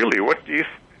 really, what do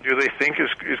they think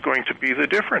is going to be the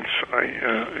difference?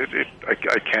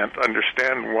 I can't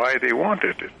understand why they want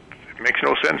it. It makes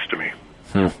no sense to me.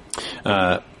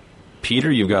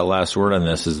 Peter, you've got last word on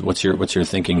this. What's your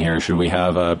thinking here? Should we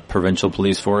have a provincial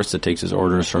police force that takes its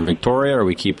orders from Victoria, or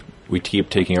we keep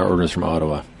taking our orders from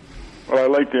Ottawa? Well, I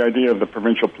like the idea of the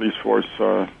provincial police force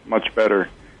much better.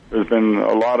 There's been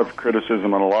a lot of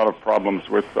criticism and a lot of problems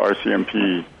with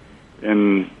RCMP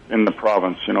in the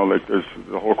province. Like there's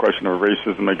the whole question of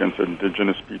racism against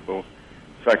Indigenous people,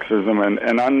 sexism,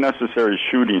 and unnecessary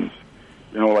shootings.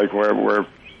 Like where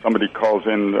somebody calls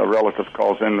in, a relative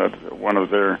calls in that one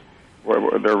of their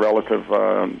relative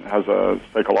has a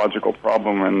psychological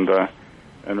problem, and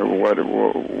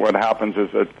what happens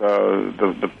is that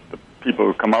the people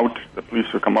who come out, the police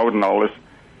who come out and all this,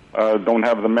 don't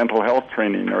have the mental health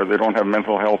training, or they don't have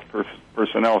mental health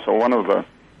personnel. So one of the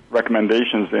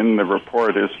recommendations in the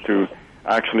report is to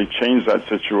actually change that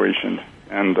situation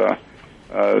and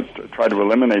try to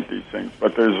eliminate these things.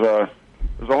 But there's a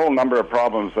whole number of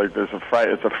problems. Like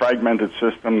it's a fragmented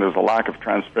system. There's a lack of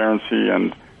transparency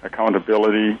and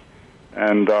accountability.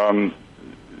 And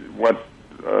what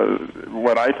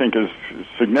I think is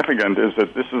significant is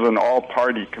that this is an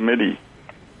all-party committee.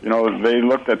 They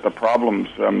looked at the problems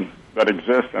that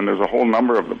exist, and there's a whole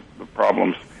number of the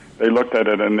problems. They looked at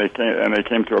it and they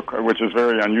came to which is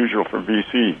very unusual for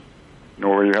BC,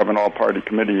 where you have an all-party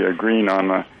committee agreeing on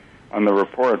the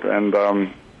report. And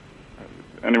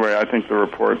anyway, I think the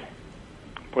report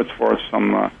puts forth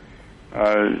some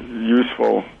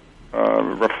useful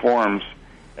reforms.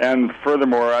 And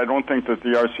furthermore, I don't think that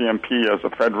the RCMP as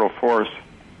a federal force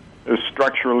is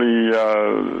structurally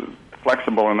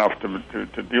flexible enough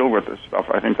to deal with this stuff.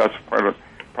 I think that's part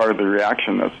of the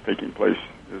reaction that's taking place,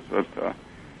 is that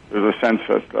there's a sense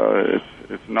that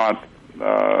it's not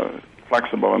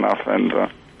flexible enough and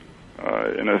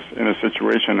in a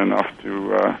situation enough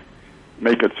to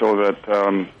make it so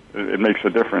that it makes a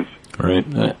difference. All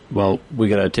right. Well, we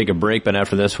got to take a break, but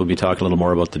after this, we'll be talking a little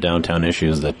more about the downtown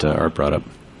issues that Art brought up.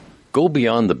 Go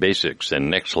beyond the basics and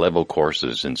next-level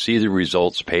courses and see the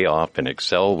results pay off and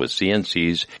excel with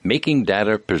CNC's Making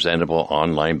Data Presentable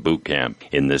online bootcamp.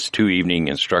 In this 2-evening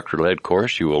instructor-led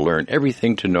course, you will learn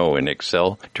everything to know in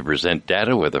Excel to present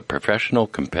data with a professional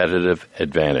competitive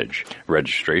advantage.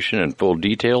 Registration and full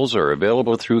details are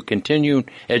available through continuing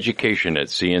education at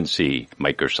CNC.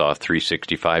 Microsoft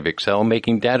 365 Excel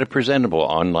Making Data Presentable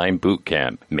online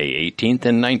bootcamp, May 18th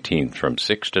and 19th from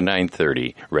 6 to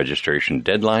 9:30. Registration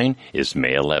deadline is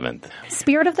May 11th.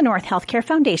 Spirit of the North Healthcare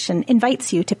Foundation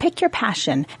invites you to pick your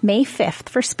passion May 5th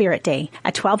for Spirit Day,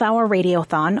 a 12-hour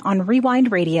radiothon on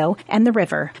Rewind Radio and the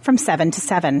River from 7 to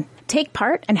 7. Take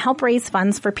part and help raise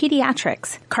funds for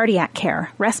pediatrics, cardiac care,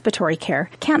 respiratory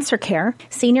care, cancer care,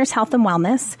 seniors health and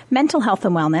wellness, mental health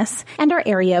and wellness, and our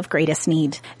area of greatest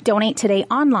need. Donate today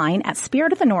online at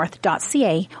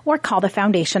spiritofthenorth.ca or call the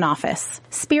foundation office.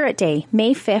 Spirit Day,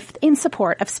 May 5th, in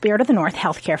support of Spirit of the North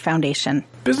Healthcare Foundation.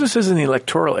 Business Businesses in the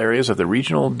electoral areas of the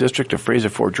Regional District of Fraser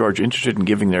Fort George interested in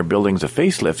giving their buildings a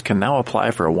facelift can now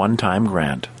apply for a one-time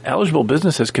grant. Eligible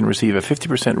businesses can receive a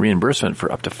 50% reimbursement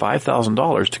for up to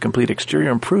 $5,000 to complete exterior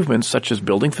improvements such as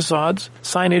building facades,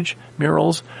 signage,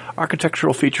 murals,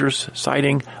 architectural features,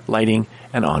 siding, lighting,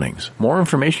 and awnings. More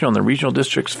information on the Regional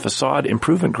District's Facade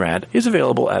Improvement Grant is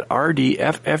available at rdffg.bc.ca.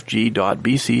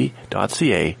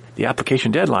 The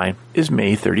application deadline is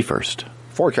May 31st.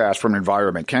 Forecast from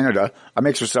Environment Canada. A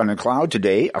mix of sun and cloud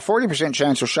today. A 40%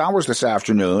 chance of showers this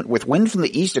afternoon with wind from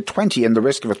the east at 20 and the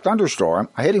risk of a thunderstorm,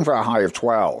 hitting for a high of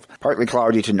 12. Partly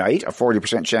cloudy tonight. A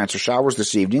 40% chance of showers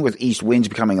this evening with east winds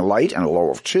becoming light and a low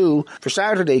of 2. For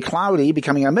Saturday, cloudy,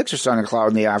 becoming a mix of sun and cloud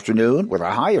in the afternoon with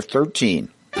a high of 13.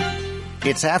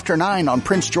 It's after 9 on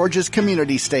Prince George's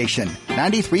Community Station,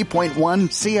 93.1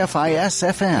 CFIS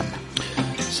FM.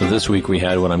 So this week we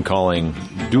had what I'm calling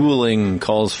dueling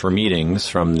calls for meetings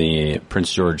from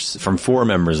from 4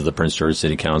 members of the Prince George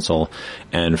City Council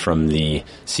and from the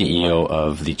CEO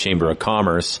of the Chamber of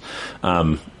Commerce.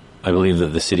 I believe that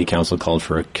the City Council called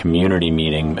for a community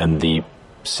meeting, and the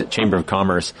Chamber of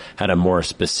Commerce had a more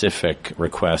specific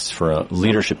request for a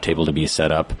leadership table to be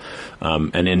set up.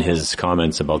 And in his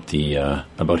comments about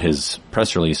his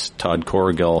press release, Todd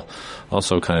Corrigill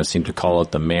also kind of seemed to call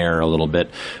out the mayor a little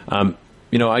bit.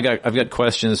 I've got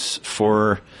questions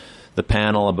for the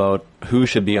panel about who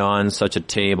should be on such a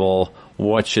table,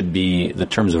 what should be the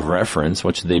terms of reference,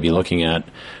 what should they be looking at,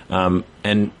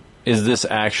 and is this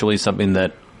actually something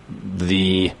that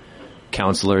the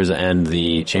councillors and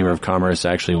the Chamber of Commerce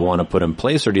actually want to put in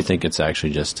place, or do you think it's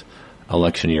actually just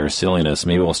election year silliness?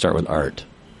 Maybe we'll start with Art.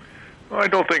 Well, I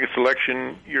don't think it's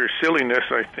election year silliness.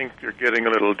 I think they're getting a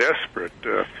little desperate.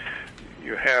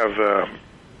 You have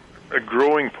a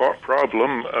growing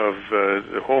problem of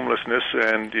the homelessness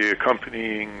and the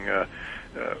accompanying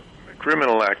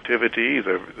criminal activity,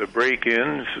 the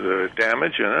break-ins, the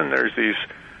damage, and then there's these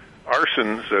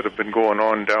arsons that have been going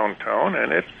on downtown,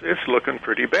 and it's looking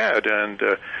pretty bad, and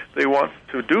they want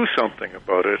to do something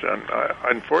about it, and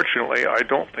unfortunately I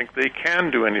don't think they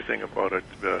can do anything about it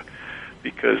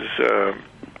because the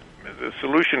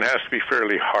solution has to be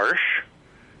fairly harsh,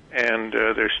 and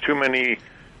there's too many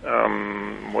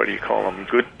what do you call them,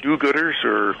 good do-gooders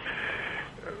or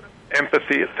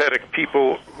empathetic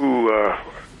people who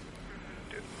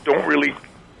don't really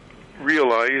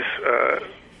realize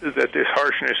that this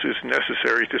harshness is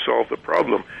necessary to solve the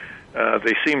problem.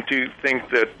 They seem to think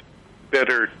that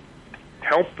better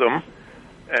help them,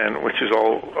 and which is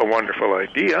all a wonderful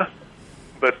idea,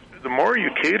 but the more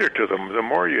you cater to them, the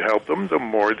more you help them, the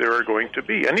more there are going to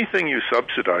be. Anything you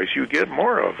subsidize, you get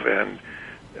more of, and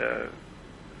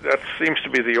that seems to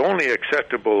be the only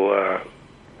acceptable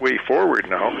way forward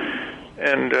now.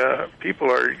 And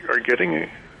people are getting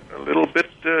a little bit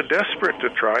desperate to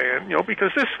try, and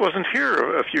because this wasn't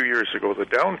here a few years ago. The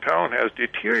downtown has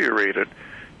deteriorated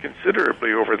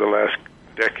considerably over the last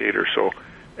decade or so,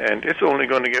 and it's only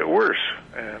going to get worse.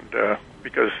 And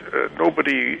because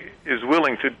nobody is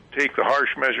willing to take the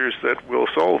harsh measures that will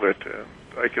solve it, and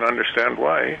I can understand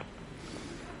why.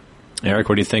 Eric,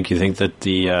 what do you think? You think that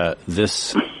the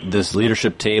this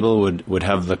leadership table would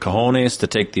have the cojones to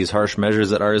take these harsh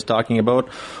measures that Art is talking about,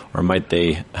 or might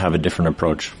they have a different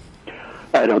approach?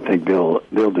 I don't think they'll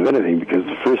do anything because,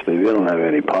 firstly, they don't have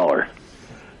any power,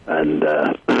 and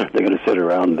they're going to sit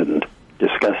around and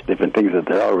discuss different things that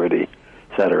they already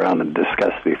sat around and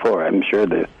discussed before. I'm sure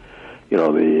that in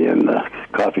the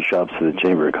coffee shops of the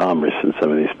Chamber of Commerce in some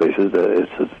of these places,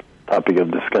 it's a topic of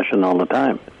discussion all the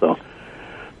time. So.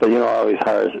 But, always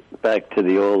harks back to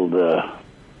the old the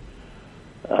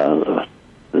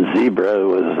zebra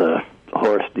was a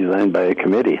horse designed by a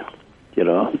committee,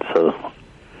 so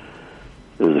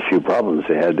there's a few problems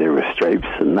they had there with stripes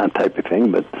and that type of thing,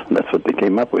 but that's what they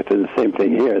came up with. And the same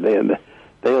thing here.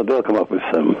 They'll come up with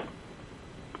some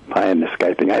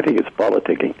pie-in-the-sky thing. I think it's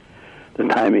politicking. The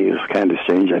timing is kind of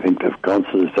strange. I think the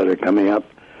councillors that are coming up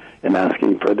and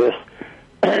asking for this,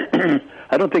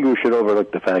 I don't think we should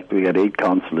overlook the fact that we got 8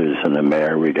 councillors and a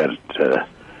mayor. We got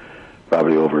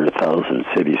probably over 1,000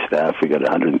 city staff. We got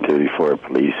 134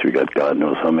 police. We got God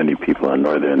knows how many people on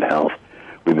Northern Health.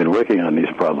 We've been working on these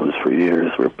problems for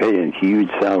years. We're paying huge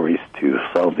salaries to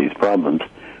solve these problems.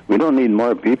 We don't need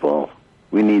more people.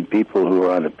 We need people who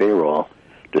are on a payroll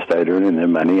to start earning their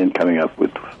money and coming up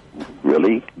with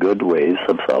really good ways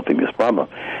of solving this problem.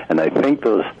 And I think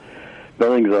those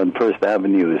buildings on First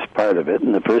Avenue is part of it,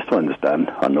 and the first one's done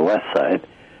on the west side,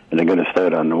 and they're going to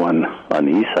start on the one on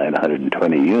the east side,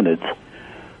 120 units.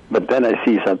 But then I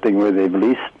see something where they've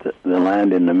leased the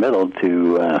land in the middle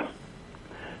to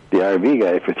the RV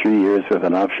guy for 3 years with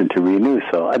an option to renew.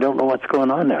 So I don't know what's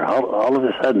going on there. All of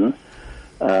a sudden,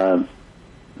 that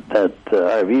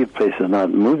RV place is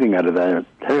not moving out of that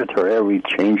territory. Are we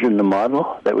changing the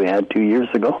model that we had 2 years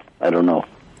ago? I don't know.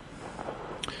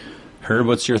 Herb,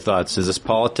 what's your thoughts? Is this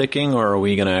politicking, or are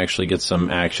we going to actually get some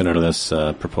action out of this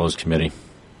proposed committee?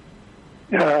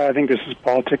 I think this is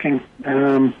politicking.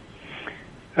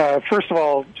 First of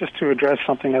all, just to address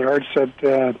something that Art said,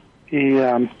 the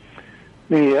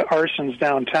arsons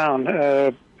downtown,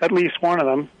 at least one of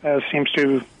them seems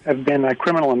to have been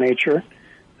criminal in nature.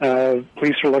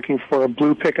 Police are looking for a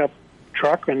blue pickup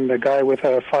truck and a guy with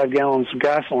 5 gallons of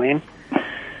gasoline.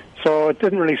 So it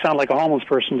didn't really sound like a homeless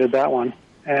person did that one.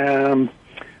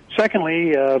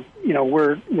 Secondly,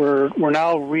 we're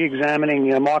now re-examining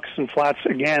Moccasin Flats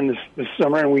again this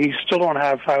summer, and we still don't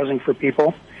have housing for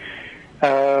people.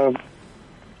 Here's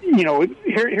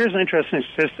an interesting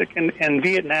statistic. In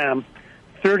Vietnam,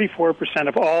 34%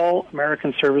 of all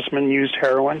American servicemen used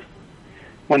heroin.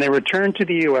 When they returned to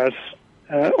the U.S.,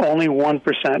 only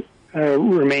 1%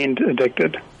 remained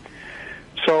addicted.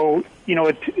 So,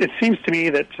 it seems to me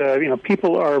that,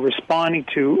 people are responding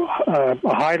to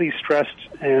a highly stressed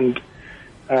and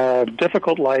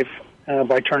difficult life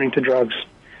by turning to drugs.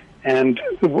 And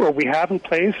what we have in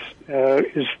place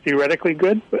is theoretically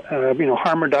good,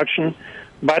 harm reduction,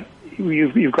 but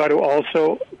you've got to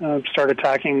also start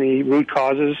attacking the root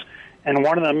causes. And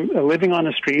one of them, living on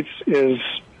the streets, is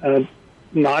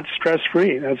not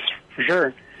stress-free, that's for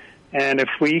sure. And if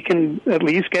we can at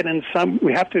least get in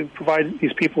we have to provide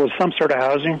these people with some sort of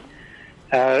housing.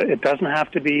 It doesn't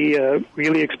have to be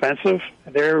really expensive.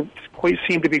 They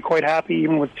seem to be quite happy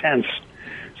even with tents.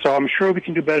 So I'm sure we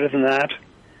can do better than that.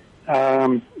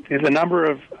 The number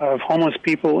of homeless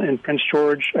people in Prince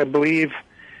George, I believe,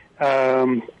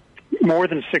 more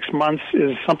than 6 months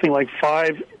is something like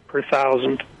 5 per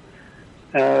 1,000,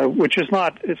 which is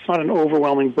not an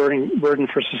overwhelming burden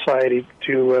for society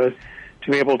to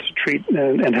be able to treat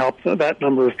and help that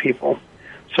number of people.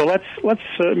 So let's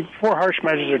before harsh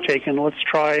measures are taken, let's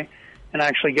try and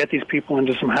actually get these people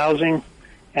into some housing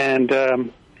and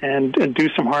do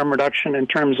some harm reduction in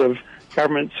terms of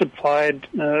government supplied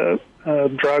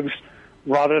drugs,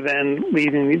 rather than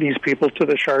leaving these people to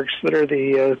the sharks that are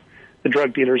the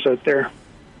drug dealers out there.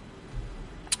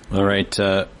 All right,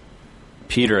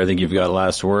 Peter, I think you've got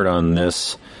last word on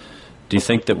this. Do you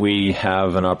think that we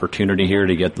have an opportunity here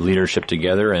to get the leadership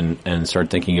together and start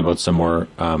thinking about some more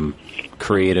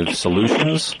creative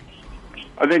solutions?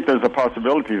 I think there's a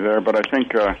possibility there, but I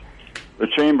think the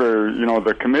chamber,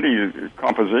 the committee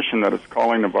composition that it's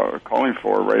calling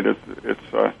for, right? It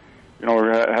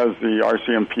has the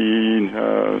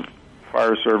RCMP,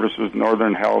 Fire Services,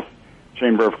 Northern Health,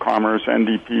 Chamber of Commerce,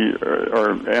 NDP,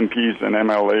 or MPs and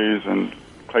MLAs, and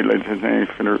Clyde Lake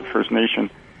First Nation.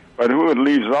 But who it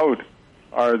leaves out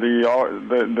are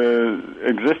the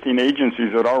existing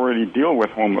agencies that already deal with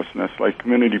homelessness, like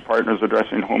Community Partners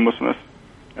Addressing Homelessness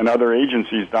and other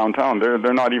agencies downtown.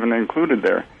 They're not even included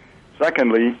there.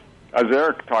 Secondly, as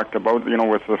Eric talked about,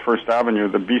 with the First Avenue,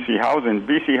 the BC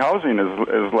Housing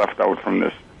is left out from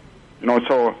this.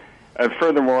 So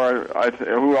furthermore,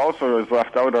 who also is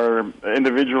left out are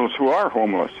individuals who are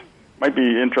homeless. Might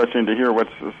be interesting to hear what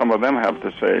some of them have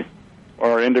to say,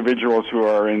 or individuals who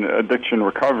are in addiction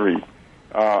recovery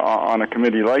on a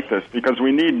committee like this, because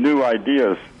we need new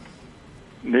ideas.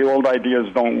 The old ideas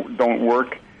don't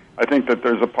work. I think that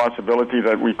there's a possibility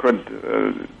that we could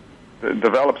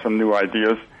develop some new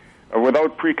ideas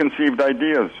without preconceived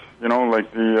ideas.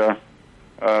 Like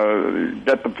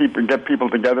get people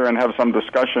together and have some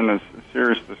discussion, a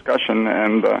serious discussion,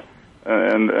 and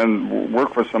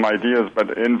work with some ideas,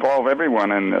 but involve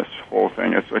everyone in this whole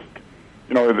thing. It's like,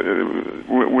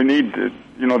 we need,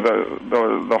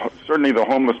 certainly the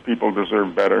homeless people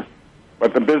deserve better,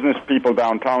 but the business people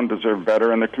downtown deserve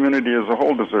better, and the community as a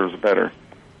whole deserves better.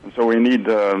 And so we need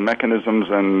mechanisms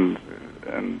and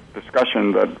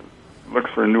discussion that looks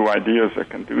for new ideas that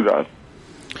can do that.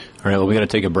 All right, well, we got to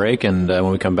take a break, and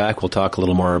when we come back, we'll talk a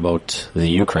little more about the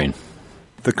Ukraine.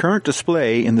 The current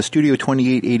display in the Studio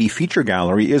 2880 feature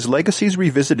gallery is Legacies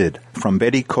Revisited from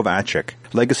Betty Kovacic.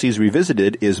 Legacies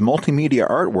Revisited is multimedia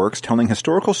artworks telling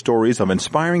historical stories of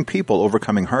inspiring people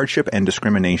overcoming hardship and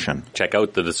discrimination. Check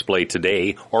out the display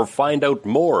today or find out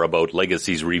more about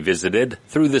Legacies Revisited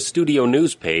through the Studio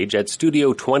News page at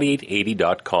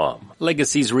studio2880.com.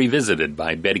 Legacies Revisited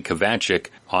by Betty Kovacic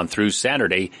on through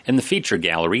Saturday in the feature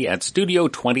gallery at Studio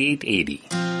 2880.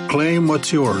 Claim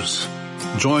what's yours.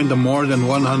 Join the more than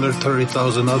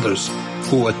 130,000 others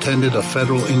who attended a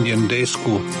federal Indian day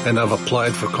school and have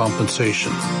applied for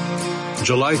compensation.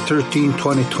 July 13,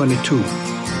 2022.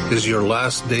 is your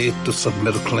last day to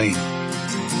submit a claim.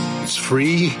 It's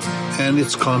free and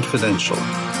it's confidential.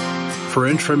 For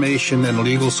information and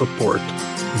legal support,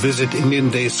 visit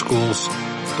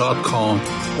IndianDaySchools.com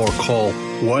or call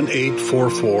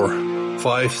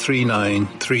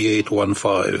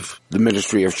 1-844-539-3815. The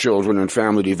Ministry of Children and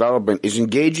Family Development is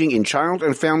engaging in child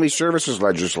and family services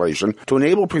legislation to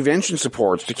enable prevention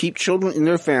supports to keep children in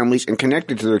their families and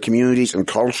connected to their communities and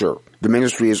culture. The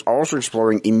ministry is also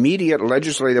exploring immediate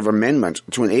legislative amendments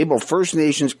to enable First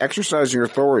Nations exercising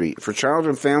authority for child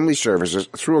and family services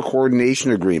through a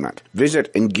coordination agreement. Visit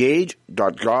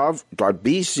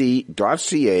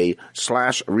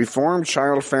engage.gov.bc.ca/reform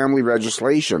child family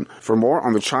legislation for more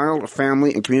on the Child,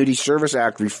 Family and Community Service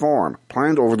Act reform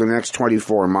planned over the next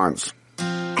 24 months.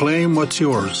 Claim what's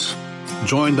yours.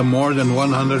 Join the more than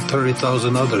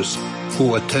 130,000 others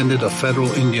who attended a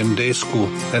federal Indian day school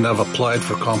and have applied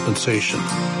for compensation.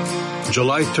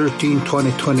 July 13,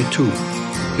 2022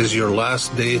 is your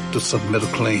last day to submit a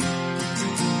claim.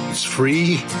 It's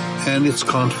free and it's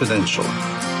confidential.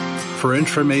 For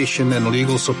information and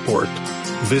legal support,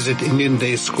 visit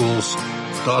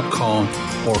IndianDaySchools.com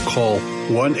or call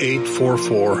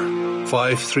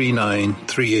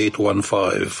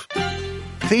 1-844-539-3815.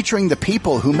 Featuring the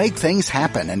people who make things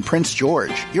happen in Prince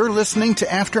George. You're listening to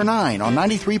After 9 on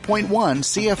 93.1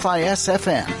 CFIS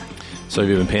FM. So if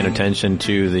you've been paying attention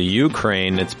to the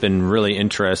Ukraine, it's been really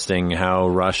interesting how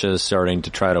Russia is starting to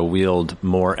try to wield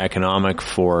more economic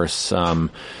force,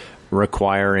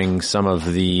 requiring some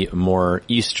of the more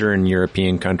Eastern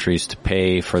European countries to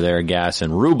pay for their gas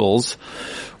in rubles.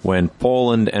 When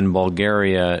Poland and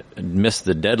Bulgaria missed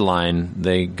the deadline,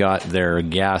 they got their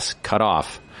gas cut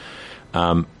off.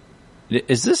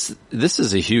 This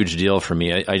is a huge deal for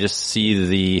me. I just see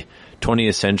the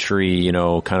 20th century,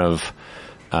 kind of,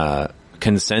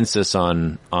 consensus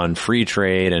on free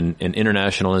trade and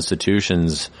international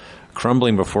institutions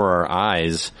crumbling before our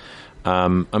eyes.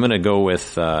 I'm going to go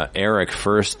with, Eric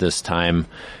first this time.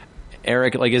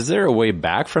 Eric, is there a way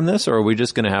back from this, or are we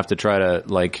just going to have to try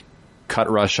to,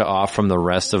 cut Russia off from the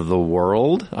rest of the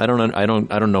world? I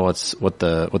don't know what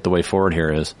the way forward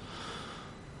here is.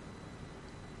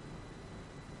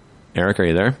 Eric, are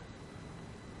you there?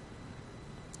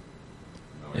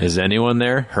 Is anyone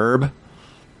there? Herb?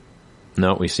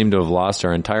 No, we seem to have lost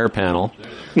our entire panel.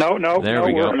 No. There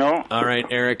we go. No. All right,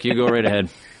 Eric, you go right ahead.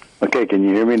 Okay, can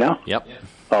you hear me now? Yep.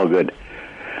 Oh, good.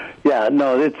 Yeah,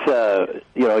 no, it's,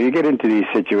 you get into these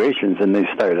situations and they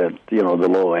start at, the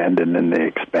low end and then they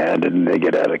expand and they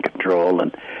get out of control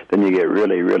and then you get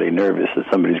really, really nervous that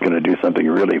somebody's going to do something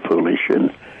really foolish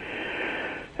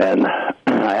and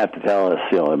I have to tell us,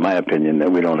 in my opinion,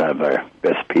 that we don't have our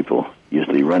best people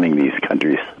usually running these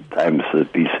countries times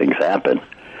that these things happen.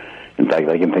 In fact,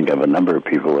 I can think of a number of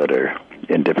people that are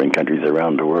in different countries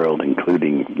around the world,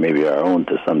 including maybe our own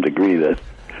to some degree, that,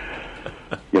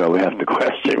 we have to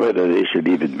question whether they should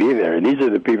even be there. And these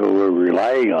are the people we're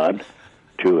relying on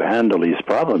to handle these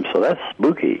problems. So that's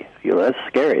spooky. That's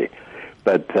scary.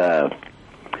 But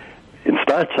it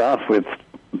starts off with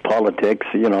politics,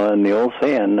 and the old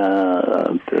saying, I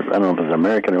don't know if it's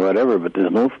American or whatever, but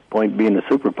there's no point being a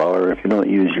superpower if you don't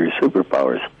use your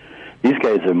superpowers. These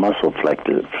guys are muscle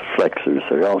flexors.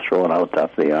 They're all showing how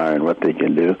tough they are and what they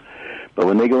can do. But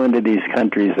when they go into these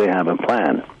countries, they have a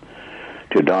plan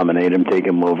to dominate them, take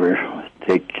them over,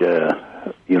 take,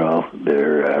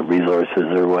 their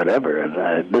resources or whatever.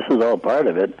 And this is all part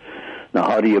of it. Now,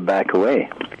 how do you back away?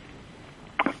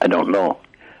 I don't know.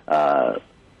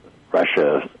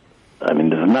 Russia,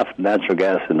 there's enough natural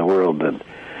gas in the world that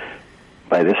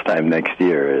by this time next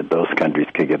year, those countries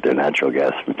could get their natural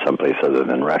gas from someplace other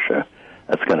than Russia.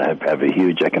 That's going to have a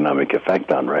huge economic effect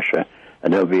on Russia,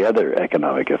 and there'll be other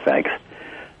economic effects.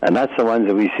 And that's the ones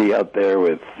that we see out there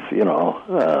with,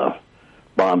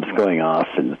 bombs going off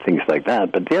and things like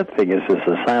that. But the other thing is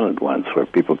the silent ones where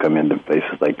people come into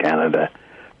places like Canada,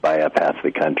 buy up half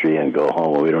the country and go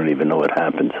home, and we don't even know what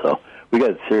happened. So we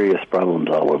got serious problems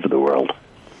all over the world.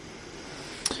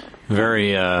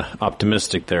 Very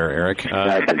optimistic there, Eric.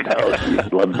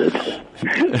 Loved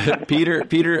it.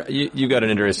 Peter, you got an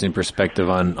interesting perspective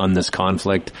on this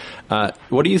conflict.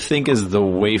 What do you think is the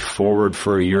way forward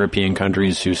for European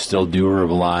countries who still do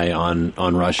rely on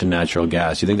Russian natural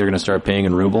gas? You think they're going to start paying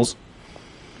in rubles?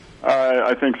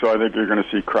 I think so. I think you're going to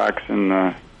see cracks in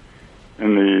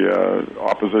the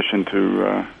opposition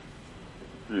to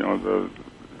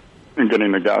in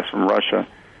getting the gas from Russia.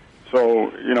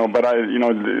 So,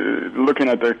 looking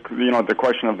at the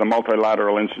question of the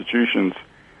multilateral institutions,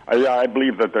 I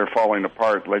believe that they're falling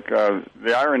apart.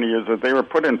 The irony is that they were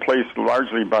put in place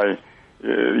largely by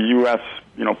the U.S.,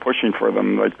 pushing for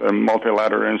them, like the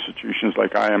multilateral institutions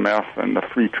like IMF and the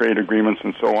free trade agreements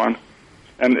and so on.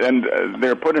 And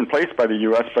they're put in place by the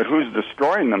U.S., but who's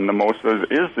destroying them the most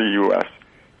is the U.S.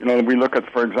 We look at,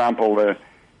 for example, the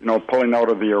pulling out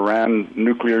of the Iran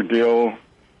nuclear deal,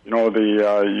 Trump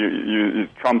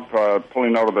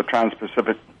pulling out of the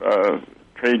Trans-Pacific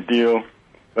trade deal,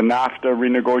 the NAFTA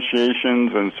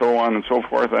renegotiations, and so on and so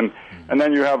forth. And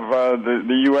then you have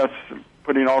the U.S.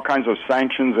 putting all kinds of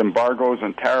sanctions, embargoes,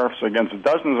 and tariffs against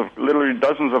literally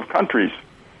dozens of countries.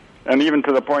 And even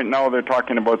to the point now they're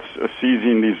talking about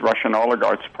seizing these Russian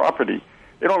oligarchs' property.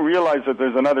 They don't realize that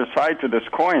there's another side to this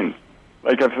coin.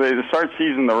 Like if they start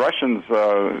seizing the Russians'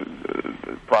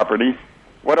 property,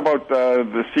 what about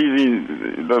the seizing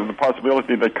the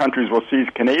possibility that countries will seize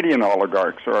Canadian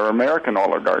oligarchs or American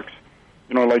oligarchs?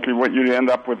 Like what you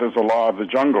end up with is a law of the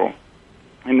jungle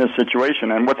in this situation.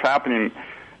 And what's happening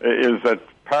is that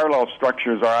parallel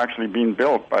structures are actually being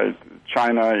built by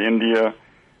China, India,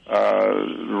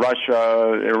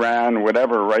 Russia, Iran,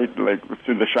 whatever, right? Like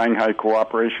through the Shanghai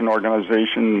Cooperation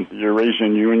Organization, the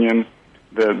Eurasian Union,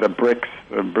 the BRICS,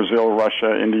 Brazil,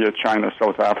 Russia, India, China,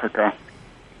 South Africa.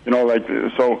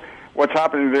 So what's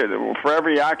happening, for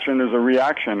every action there's a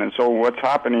reaction. And so what's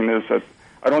happening is that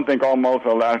I don't think all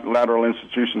multilateral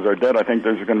institutions are dead. I think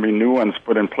there's going to be new ones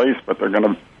put in place, but they're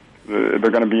going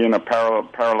to be in a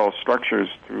parallel structures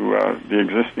to the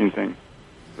existing thing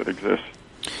that exists.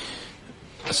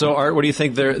 So, Art, what do you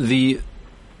think there?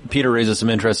 Peter raises some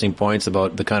interesting points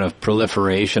about the kind of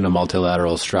proliferation of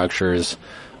multilateral structures.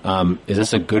 Is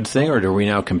this a good thing, or are we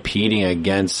now competing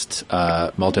against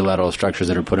multilateral structures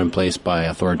that are put in place by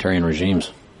authoritarian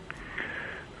regimes?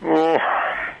 Well,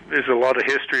 there's a lot of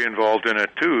history involved in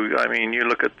it, too. I mean, you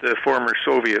look at the former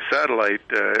Soviet satellite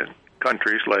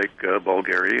countries like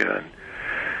Bulgaria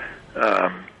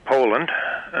and Poland.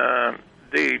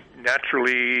 They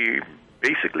naturally,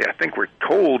 basically, I think were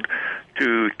told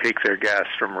to take their gas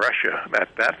from Russia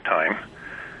at that time.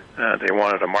 They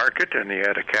wanted a market, and they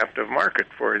had a captive market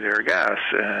for their gas.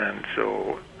 And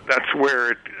so that's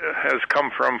where it has come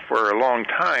from for a long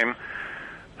time.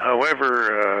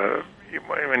 However,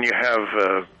 when you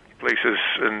have places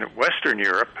in Western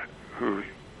Europe who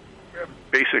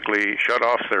basically shut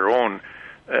off their own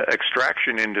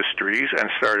extraction industries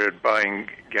and started buying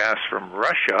gas from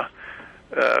Russia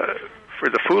for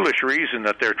the foolish reason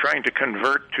that they're trying to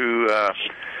convert to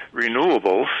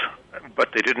renewables,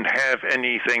 but they didn't have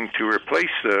anything to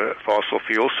replace the fossil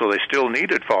fuels, so they still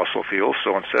needed fossil fuels.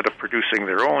 So instead of producing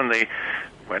their own, they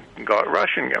went and got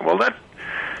Russian gas. Well,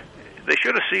 they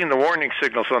should have seen the warning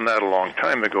signals on that a long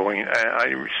time ago.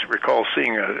 I recall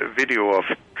seeing a video of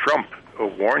Trump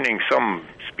warning some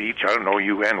speech, I don't know,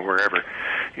 UN, wherever.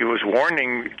 He was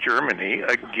warning Germany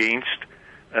against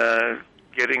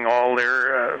getting all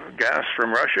their gas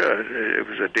from Russia. It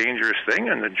was a dangerous thing,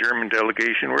 and the German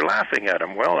delegation were laughing at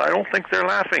him. Well, I don't think they're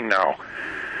laughing now.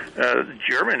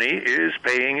 Germany is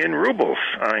paying in rubles.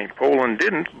 I mean, Poland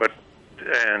didn't, but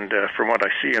from what I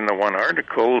see in the one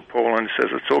article, Poland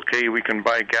says it's okay, we can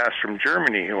buy gas from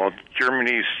Germany. Well,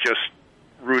 Germany's just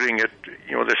routing it,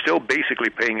 they're still basically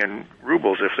paying in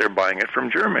rubles if they're buying it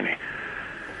from Germany.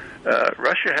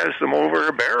 Russia has them over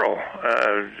a barrel.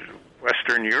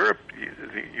 Western Europe,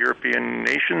 the European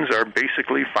nations are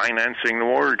basically financing the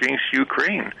war against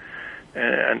Ukraine.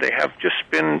 And they have just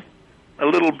been a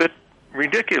little bit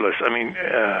ridiculous. I mean,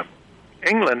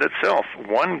 England itself,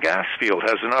 one gas field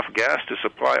has enough gas to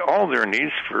supply all their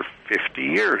needs for 50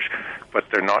 years, but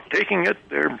they're not taking it.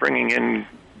 They're bringing in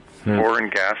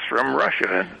foreign gas from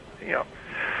Russia. And,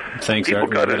 Thanks, people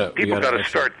got to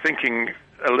start thinking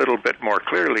a little bit more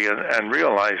clearly and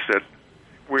realize that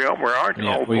we aren't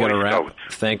all Boy Scouts.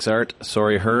 Thanks, Art.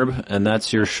 Sorry, Herb. And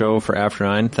that's your show for After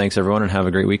 9. Thanks, everyone, and have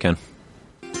a great weekend.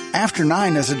 After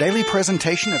 9 is a daily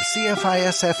presentation of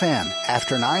CFIS-FM.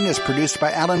 After 9 is produced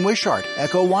by Alan Wishart,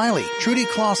 Echo Wiley, Trudy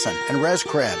Clausen, and Rez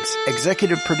Krebs.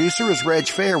 Executive producer is Reg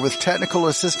Fair with technical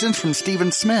assistance from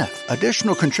Stephen Smith.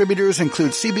 Additional contributors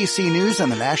include CBC News and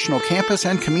the National Campus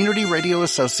and Community Radio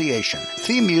Association.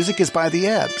 Theme music is by The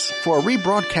Ebbs. For a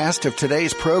rebroadcast of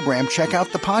today's program, check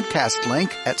out the podcast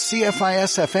link at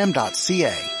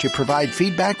cfisfm.ca. To provide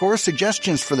feedback or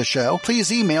suggestions for the show,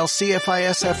 please email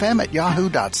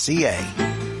cfisfm@yahoo.ca.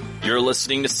 You're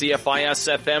listening to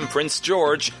CFIS-FM Prince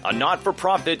George, a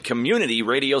not-for-profit community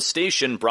radio station